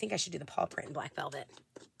print? I think I should do the paw print in black velvet.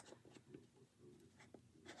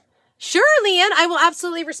 Sure, Leanne, I will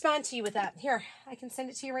absolutely respond to you with that. Here, I can send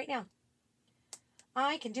it to you right now.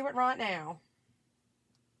 I can do it right now.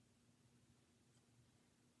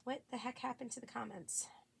 What the heck happened to the comments?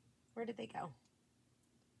 Where did they go?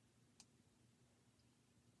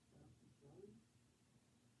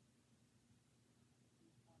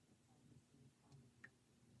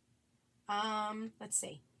 Let's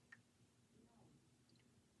see.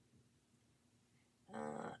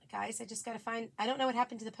 Guys, I just got to find, I don't know what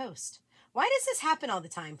happened to the post. Why does this happen all the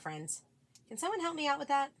time, friends? Can someone help me out with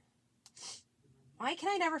that? Why can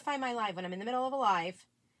I never find my live when I'm in the middle of a live?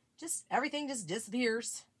 Everything just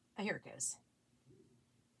disappears. Oh, here it goes.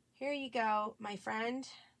 Here you go, my friend.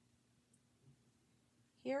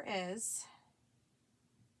 Here is.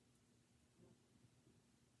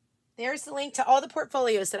 There's the link to all the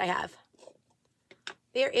portfolios that I have.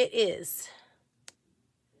 There it is.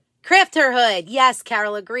 Crafterhood. Yes,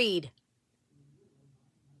 Carol agreed.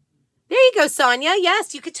 There you go, Sonia.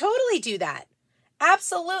 Yes, you could totally do that.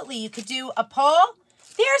 Absolutely. You could do a paw.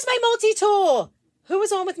 There's my multi-tool. Who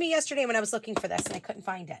was on with me yesterday when I was looking for this and I couldn't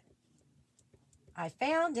find it? I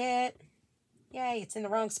found it. Yay, it's in the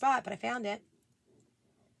wrong spot, but I found it.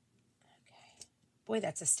 Okay. Boy,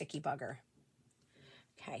 that's a sticky bugger.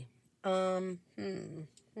 Okay. How am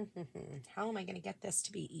I going to get this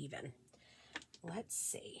to be even? Let's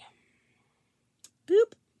see.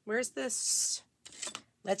 Boop. Where's this?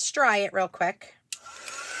 Let's dry it real quick.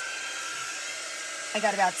 I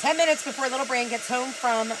got about 10 minutes before little Brain gets home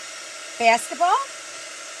from basketball.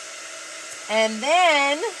 And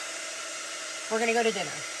then we're going to go to dinner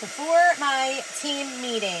before my team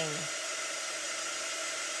meeting.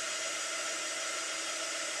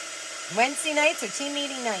 Wednesday nights are team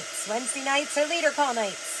meeting nights. Wednesday nights are leader call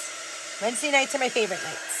nights. Wednesday nights are my favorite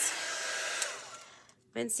nights.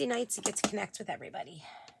 Wednesday nights, you get to connect with everybody.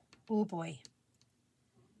 Oh, boy.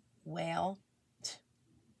 Well,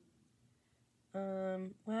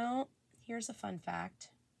 here's a fun fact.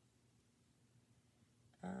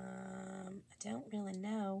 I don't really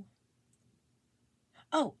know.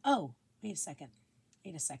 Oh, wait a second.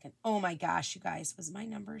 Oh, my gosh, you guys. Was my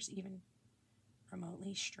numbers even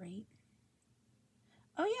remotely straight?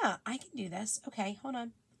 Oh, yeah, I can do this. Okay, hold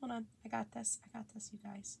on. I got this, you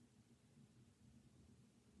guys.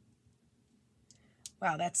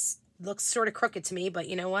 Wow, looks sort of crooked to me, but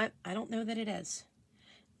you know what? I don't know that it is.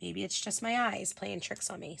 Maybe it's just my eyes playing tricks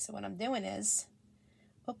on me. So what I'm doing is,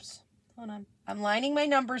 oops, hold on. I'm lining my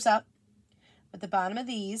numbers up with the bottom of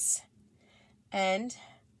these. And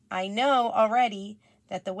I know already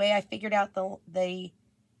that the way I figured out the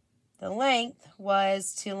length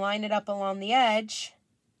was to line it up along the edge.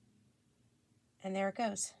 And there it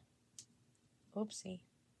goes. Oopsie.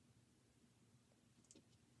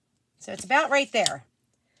 So it's about right there.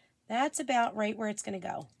 That's about right where it's going to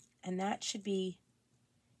go. And that should be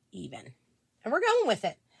even. And we're going with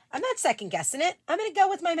it. I'm not second guessing it. I'm going to go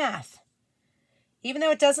with my math. Even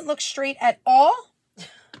though it doesn't look straight at all,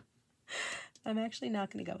 I'm actually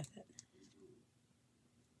not going to go with it.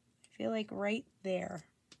 I feel like right there.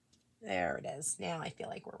 There it is. Now I feel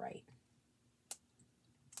like we're right.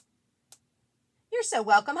 You're so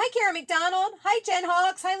welcome. Hi, Kara McDonald. Hi, Jen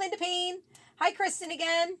Hawks. Hi, Linda Payne. Hi, Kristen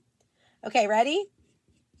again. Okay, ready?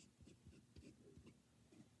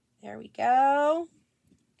 There we go.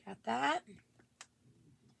 Got that.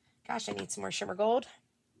 Gosh, I need some more shimmer gold.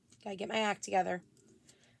 Gotta get my act together.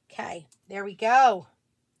 Okay, there we go.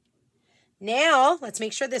 Now, let's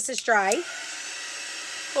make sure this is dry.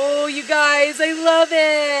 Oh, you guys, I love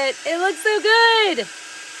it. It looks so good.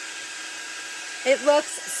 It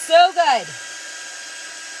looks so good.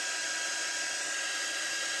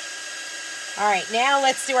 All right, now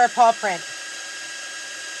let's do our paw print.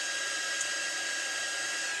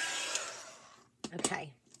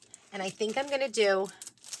 Okay, and I think I'm going to do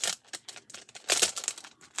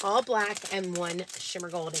all black and one shimmer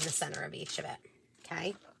gold in the center of each of it.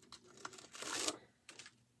 Okay.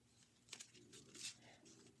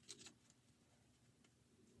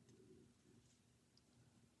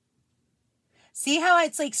 See how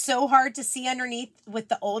it's like so hard to see underneath with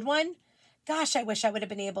the old one? Gosh, I wish I would have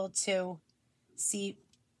been able to see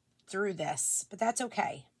through this, but that's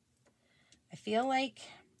okay. I feel like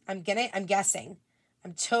I'm guessing.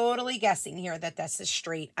 I'm totally guessing here that this is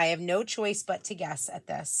straight. I have no choice but to guess at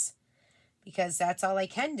this because that's all I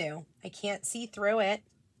can do. I can't see through it.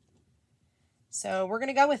 So we're going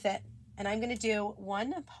to go with it. And I'm going to do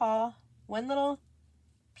one little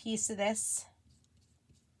piece of this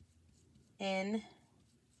in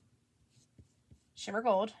shimmer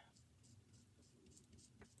gold.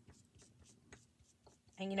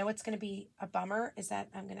 And you know what's going to be a bummer is that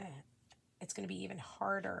it's going to be even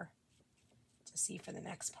harder to see for the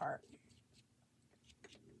next part.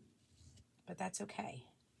 But that's okay.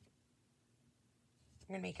 I'm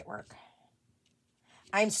going to make it work.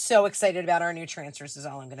 I'm so excited about our new transfers is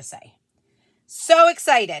all I'm going to say. So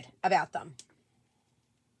excited about them.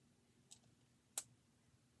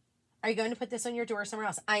 Are you going to put this on your door or somewhere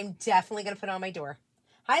else? I'm definitely going to put it on my door.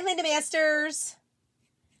 Hi, Linda Masters.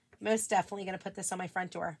 Most definitely going to put this on my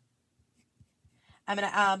front door. I'm going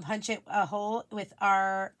to punch it a hole with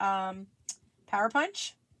our Power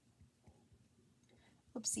Punch.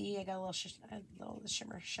 Oopsie, I got a little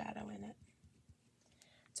shimmer shadow in it.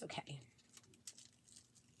 It's okay.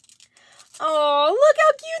 Oh, look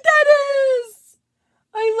how cute that is.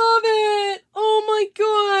 I love it. Oh my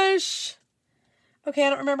gosh. Okay,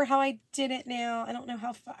 I don't remember how I did it now. I don't know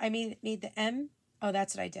how I made the M. Oh,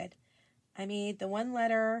 that's what I did. I made the one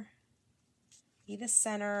letter, be the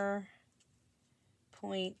center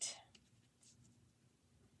point,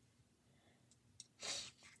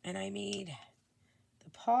 and I made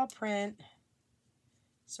the paw print,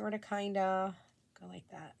 sort of, kind of, go like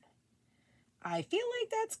that. I feel like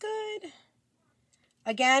that's good.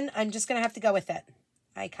 Again, I'm just going to have to go with it.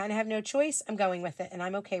 I kind of have no choice. I'm going with it, and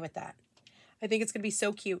I'm okay with that. I think it's going to be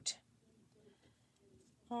so cute.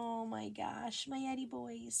 Oh my gosh, my Eddie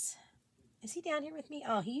boys. Is he down here with me?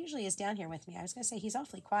 Oh, he usually is down here with me. I was going to say he's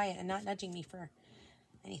awfully quiet and not nudging me for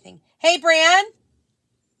anything. Hey, Bran!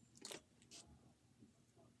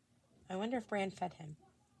 I wonder if Bran fed him.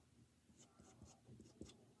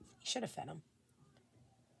 He should have fed him.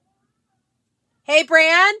 Hey,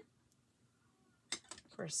 Bran!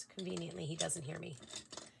 Of course, conveniently, he doesn't hear me.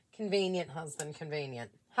 Convenient husband, convenient.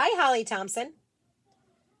 Hi, Holly Thompson.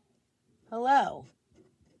 Hello.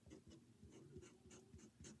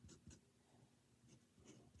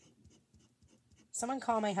 Someone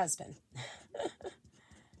call my husband.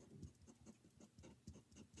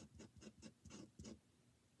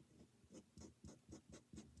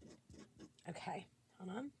 Okay,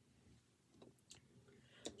 hold on.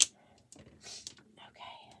 Okay.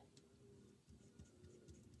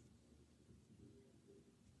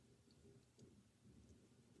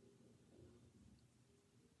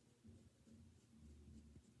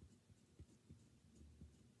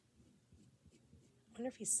 I wonder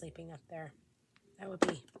if he's sleeping up there. That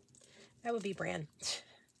would be Bran.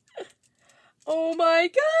 Oh my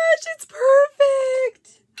gosh, it's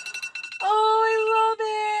perfect. Oh, I love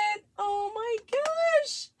it. Oh my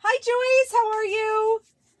gosh. Hi, Joyce. How are you?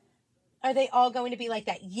 Are they all going to be like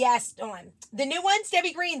that? Yes. The new ones,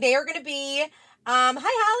 Debbie Green, they are going to be, hi,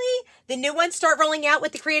 Holly. The new ones start rolling out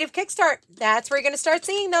with the Creative Kickstart. That's where you're going to start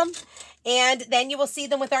seeing them. And then you will see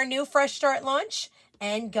them with our new Fresh Start launch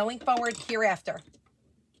and going forward hereafter.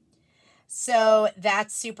 So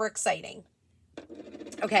that's super exciting.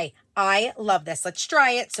 Okay, I love this. Let's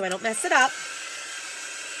try it so I don't mess it up.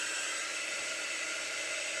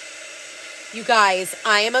 You guys,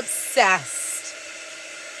 I am obsessed.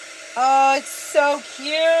 Oh, it's so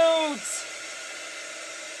cute.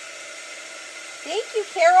 Thank you,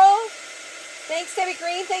 Carol. Thanks, Debbie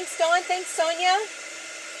Green. Thanks, Dawn. Thanks, Sonia.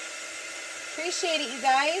 Appreciate it, you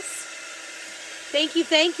guys. Thank you,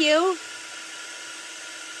 thank you.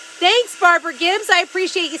 Thanks, Barbara Gibbs. I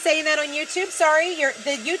appreciate you saying that on YouTube. Sorry,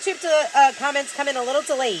 the YouTube comments come in a little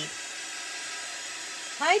delayed.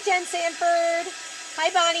 Hi, Jen Sanford.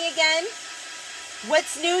 Hi, Bonnie again.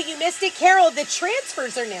 What's new? You missed it, Carol. The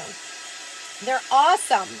transfers are new. They're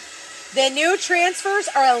awesome. The new transfers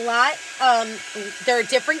are a lot. They're a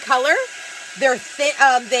different color. They're thin.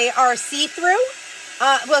 They are see-through.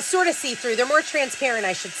 Well, sort of see-through. They're more transparent,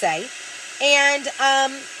 I should say. And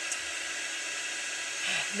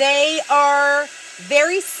they are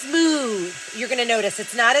very smooth. You're going to notice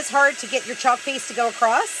it's not as hard to get your chalk paste to go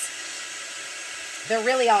across. They're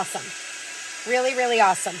really awesome. Really, really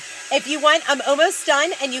awesome. If you want, I'm almost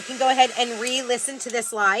done, and you can go ahead and re-listen to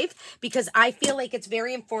this live because I feel like it's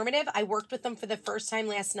very informative. I worked with them for the first time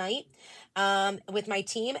last night with my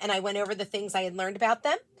team, and I went over the things I had learned about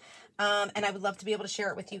them, and I would love to be able to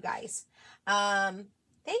share it with you guys.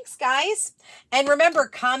 Thanks, guys. And remember,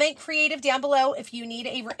 comment creative down below if you need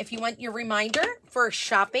if you want your reminder for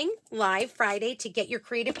shopping live Friday to get your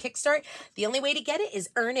creative kickstart. The only way to get it is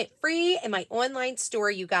earn it free in my online store,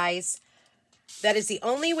 you guys. That is the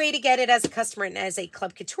only way to get it as a customer. And as a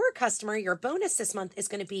Club Couture customer, your bonus this month is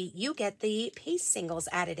going to be you get the paste singles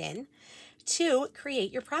added in to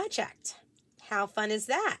create your project. How fun is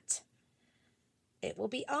that? It will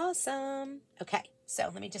be awesome. Okay, so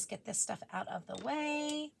let me just get this stuff out of the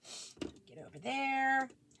way. Get over there.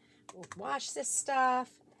 We'll wash this stuff.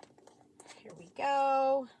 Here we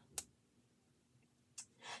go.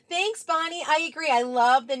 Thanks, Bonnie. I agree. I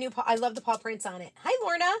love the paw prints on it. Hi,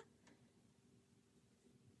 Lorna.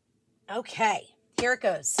 Okay, here it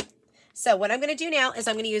goes. So what I'm going to do now is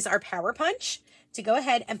I'm going to use our Power Punch to go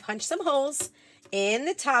ahead and punch some holes in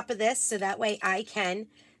the top of this so that way I can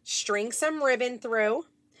string some ribbon through.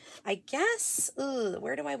 I guess,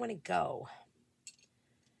 where do I want to go?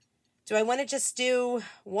 Do I want to just do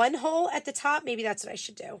one hole at the top? Maybe that's what I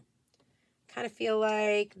should do. Kind of feel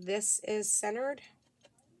like this is centered.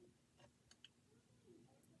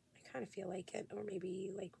 I kind of feel like it, or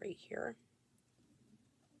maybe like right here.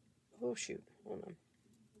 Oh, shoot. Hold on.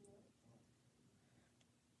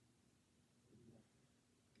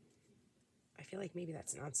 I feel like maybe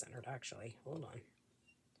that's not centered, actually. Hold on.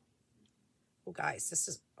 Oh, guys, this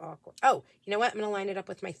is awkward. Oh, you know what? I'm going to line it up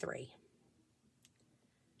with my 3.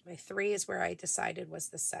 My 3 is where I decided was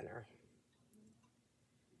the center.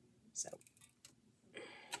 So,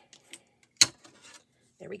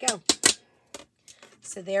 there we go.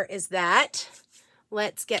 So there is that.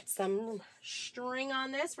 Let's get some string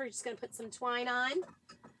on this. We're just going to put some twine on.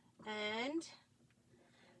 And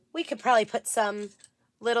we could probably put some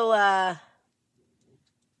little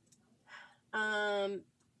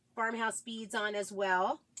farmhouse beads on as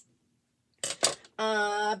well.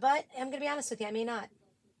 But I'm going to be honest with you, I may not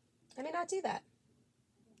do that.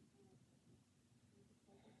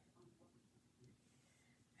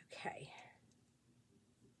 Okay.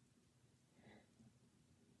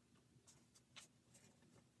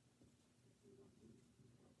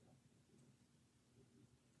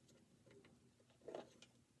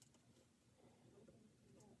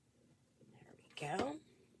 There we go.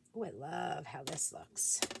 Oh, I love how this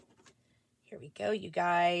looks. Here we go, you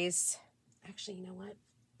guys. Actually, you know what?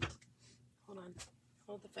 Hold on.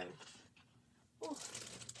 Hold the phone. Oh.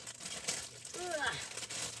 Ugh.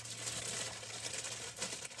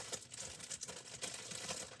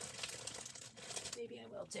 Maybe I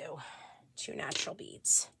will do 2 natural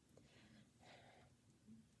beads.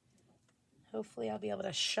 Hopefully I'll be able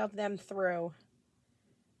to shove them through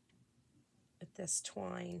with this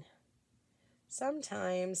twine.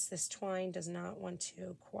 Sometimes this twine does not want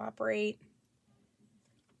to cooperate,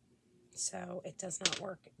 so it does not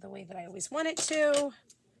work the way that I always want it to.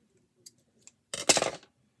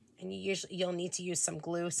 And you'll need to use some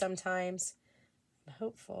glue sometimes. I'm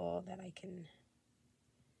hopeful that I can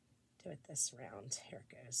do it this round. Here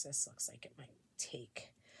it goes. This looks like it might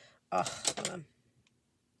take. Oh, hold on.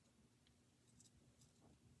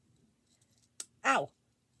 Ow.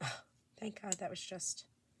 Oh, thank God that was just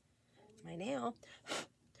my nail.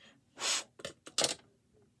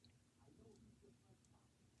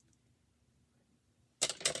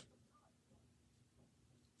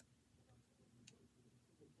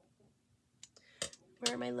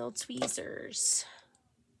 Where are my little tweezers?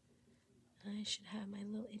 I should have my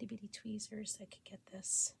little itty bitty tweezers. I could get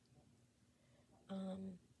this.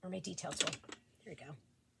 Or my detail tool. Here we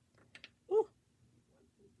go. Ooh.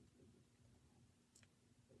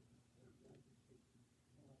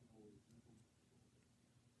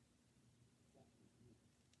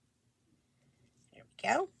 There we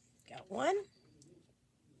go. Got one.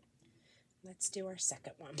 Let's do our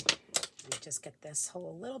second one. Let me just get this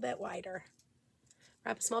hole a little bit wider.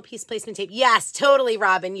 Wrap a small piece placement tape. Yes, totally,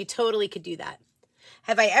 Robin. You totally could do that.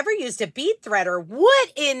 Have I ever used a bead threader?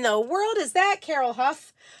 What in the world is that, Carol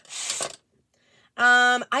Huff?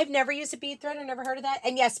 I've never used a bead threader. Never heard of that.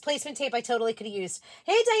 And yes, placement tape I totally could have used.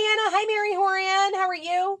 Hey, Diana. Hi, Mary Horian. How are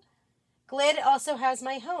you? Glad it also has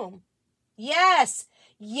my home. Yes.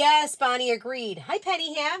 Yes, Bonnie, agreed. Hi,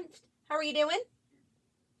 Penny Ham. How are you doing?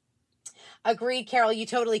 Agreed, Carol. You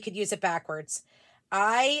totally could use it backwards.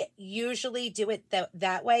 I usually do it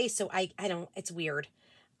that way, so I don't, it's weird.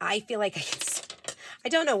 I feel like I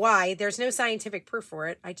don't know why. There's no scientific proof for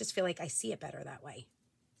it. I just feel like I see it better that way.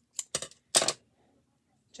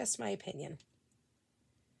 Just my opinion.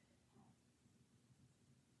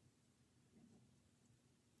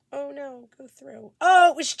 Oh no, go through.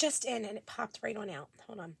 Oh, it was just in and it popped right on out.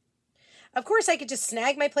 Hold on. Of course, I could just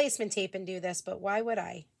snag my placement tape and do this, but why would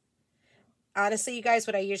I? Honestly, you guys,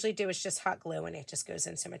 what I usually do is just hot glue and it just goes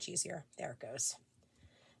in so much easier. There it goes.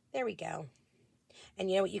 There we go. And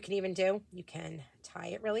you know what you can even do? You can tie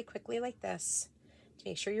it really quickly like this to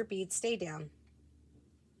make sure your beads stay down.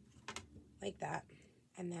 Like that.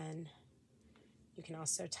 And then you can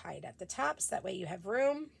also tie it at the top so that way you have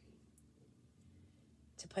room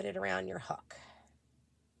to put it around your hook.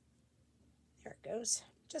 There it goes.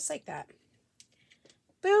 Just like that.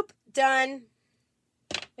 Boop. Done.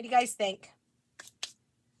 What do you guys think?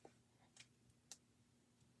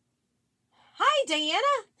 Hi,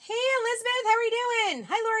 Diana. Hey, Elizabeth. How are you doing?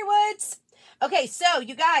 Hi, Lori Woods. Okay, so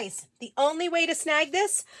you guys, the only way to snag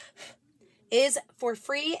this is for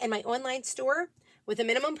free in my online store with a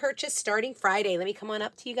minimum purchase starting Friday. Let me come on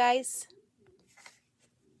up to you guys.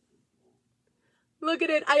 Look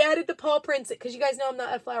at it. I added the paw prints because you guys know I'm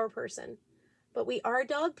not a flower person, but we are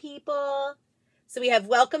dog people. So we have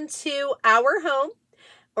welcome to our home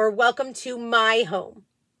or welcome to my home.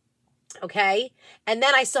 Okay. And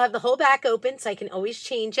then I still have the whole back open so I can always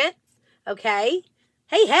change it. Okay.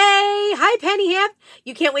 Hey, hey. Hi, Penny Hip.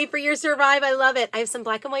 You can't wait for your survive. I love it. I have some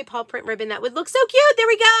black and white paw print ribbon that would look so cute. There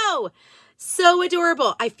we go. So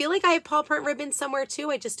adorable. I feel like I have paw print ribbon somewhere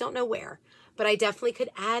too. I just don't know where. But I definitely could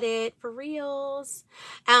add it for reals.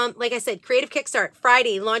 Like I said, Creative Kickstart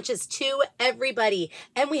Friday launches to everybody.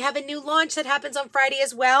 And we have a new launch that happens on Friday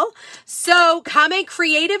as well. So comment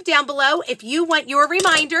creative down below if you want your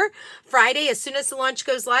reminder Friday as soon as the launch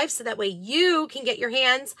goes live. So that way you can get your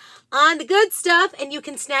hands on the good stuff and you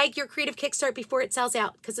can snag your Creative Kickstart before it sells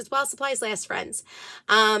out. Because it's while supplies last, friends.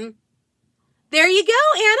 There you go,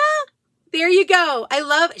 Anna. There you go. I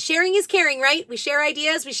love sharing is caring, right? We share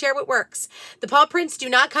ideas. We share what works. The paw prints do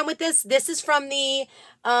not come with this. This is from the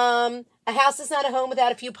A House Is Not a Home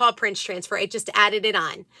Without a Few Paw Prints transfer. I just added it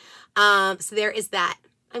on. So there is that.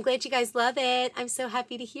 I'm glad you guys love it. I'm so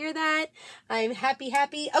happy to hear that. I'm happy,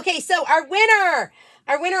 happy. Okay, so our winner.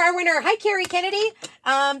 Hi, Carrie Kennedy.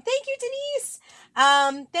 Thank you, Denise.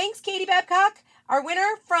 Thanks, Katie Babcock. Our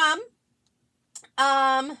winner from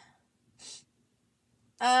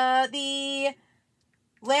the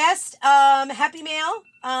last Happy Mail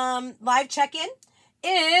live check-in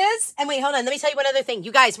is, and wait, hold on, let me tell you one other thing.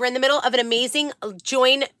 You guys, we're in the middle of an amazing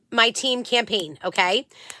Join My Team campaign, okay?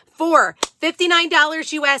 For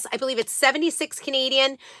 $59 US, I believe it's 76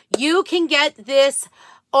 Canadian, you can get this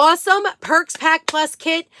awesome Perks Pack Plus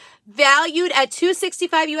kit valued at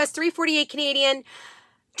 $265 US, 348 Canadian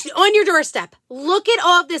on your doorstep. Look at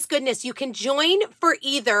all of this goodness. You can join for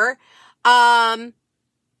either comment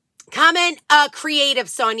creative,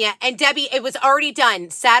 Sonia and Debbie. It was already done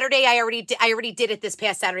Saturday. I already did it this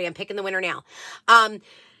past Saturday. I'm picking the winner now.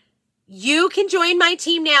 You can join my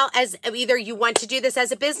team now as either you want to do this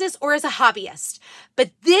as a business or as a hobbyist.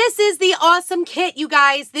 But this is the awesome kit, you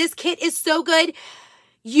guys. This kit is so good.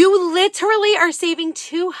 You literally are saving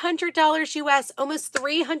 $200 US, almost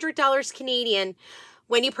 $300 Canadian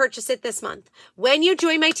when you purchase it this month. When you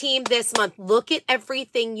join my team this month, look at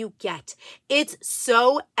everything you get. It's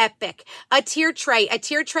so epic. A tier tray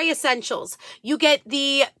essentials. You get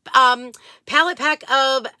the palette pack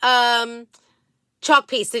of chalk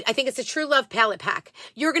paste. I think it's a True Love palette pack.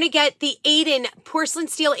 You're going to get the Aiden porcelain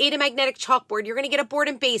steel Aiden magnetic chalkboard. You're going to get a board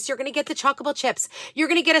and base. You're going to get the chalkable chips. You're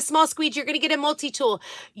going to get a small squeegee. You're going to get a multi-tool.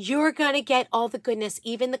 You're going to get all the goodness,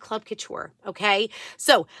 even the Club Couture. Okay.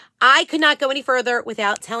 So I could not go any further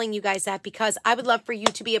without telling you guys that because I would love for you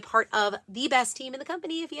to be a part of the best team in the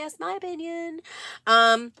company, if you ask my opinion.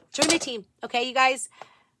 Join my team. Okay, you guys,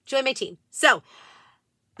 join my team. So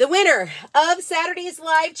the winner of Saturday's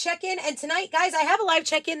live check-in, and tonight, guys, I have a live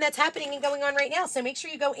check-in that's happening and going on right now, so make sure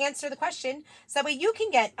you go answer the question so that way you can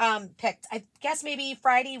get picked. I guess maybe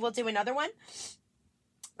Friday we'll do another one.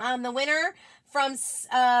 The winner from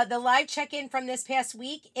the live check-in from this past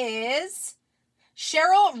week is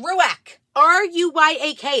Cheryl Ruyak,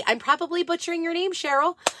 R-U-Y-A-K. I'm probably butchering your name,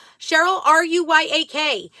 Cheryl. Cheryl,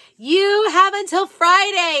 R-U-Y-A-K. You have until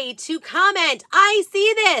Friday to comment, I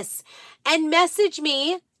see this, and message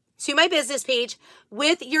me to my business page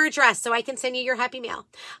with your address so I can send you your happy mail.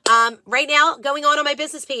 Right now, going on my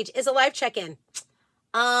business page is a live check-in.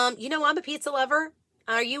 You know, I'm a pizza lover.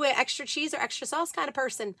 Are you an extra cheese or extra sauce kind of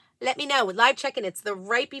person? Let me know. With live check-in, it's the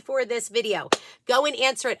right before this video. Go and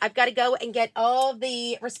answer it. I've got to go and get all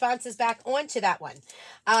the responses back onto that one.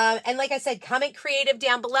 And like I said, comment creative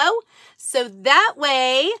down below so that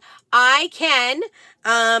way I can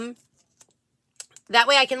That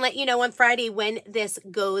way I can let you know on Friday when this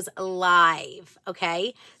goes live,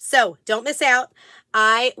 okay? So don't miss out.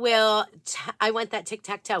 I want that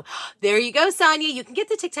tic-tac-toe. There you go, Sonia. You can get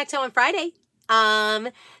the tic-tac-toe on Friday.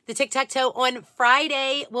 The tic-tac-toe on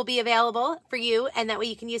Friday will be available for you, and that way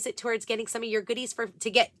you can use it towards getting some of your goodies to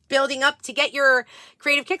get your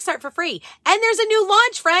Creative Kickstart for free. And there's a new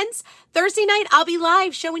launch, friends. Thursday night, I'll be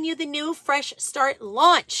live showing you the new Fresh Start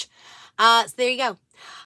launch. So there you go.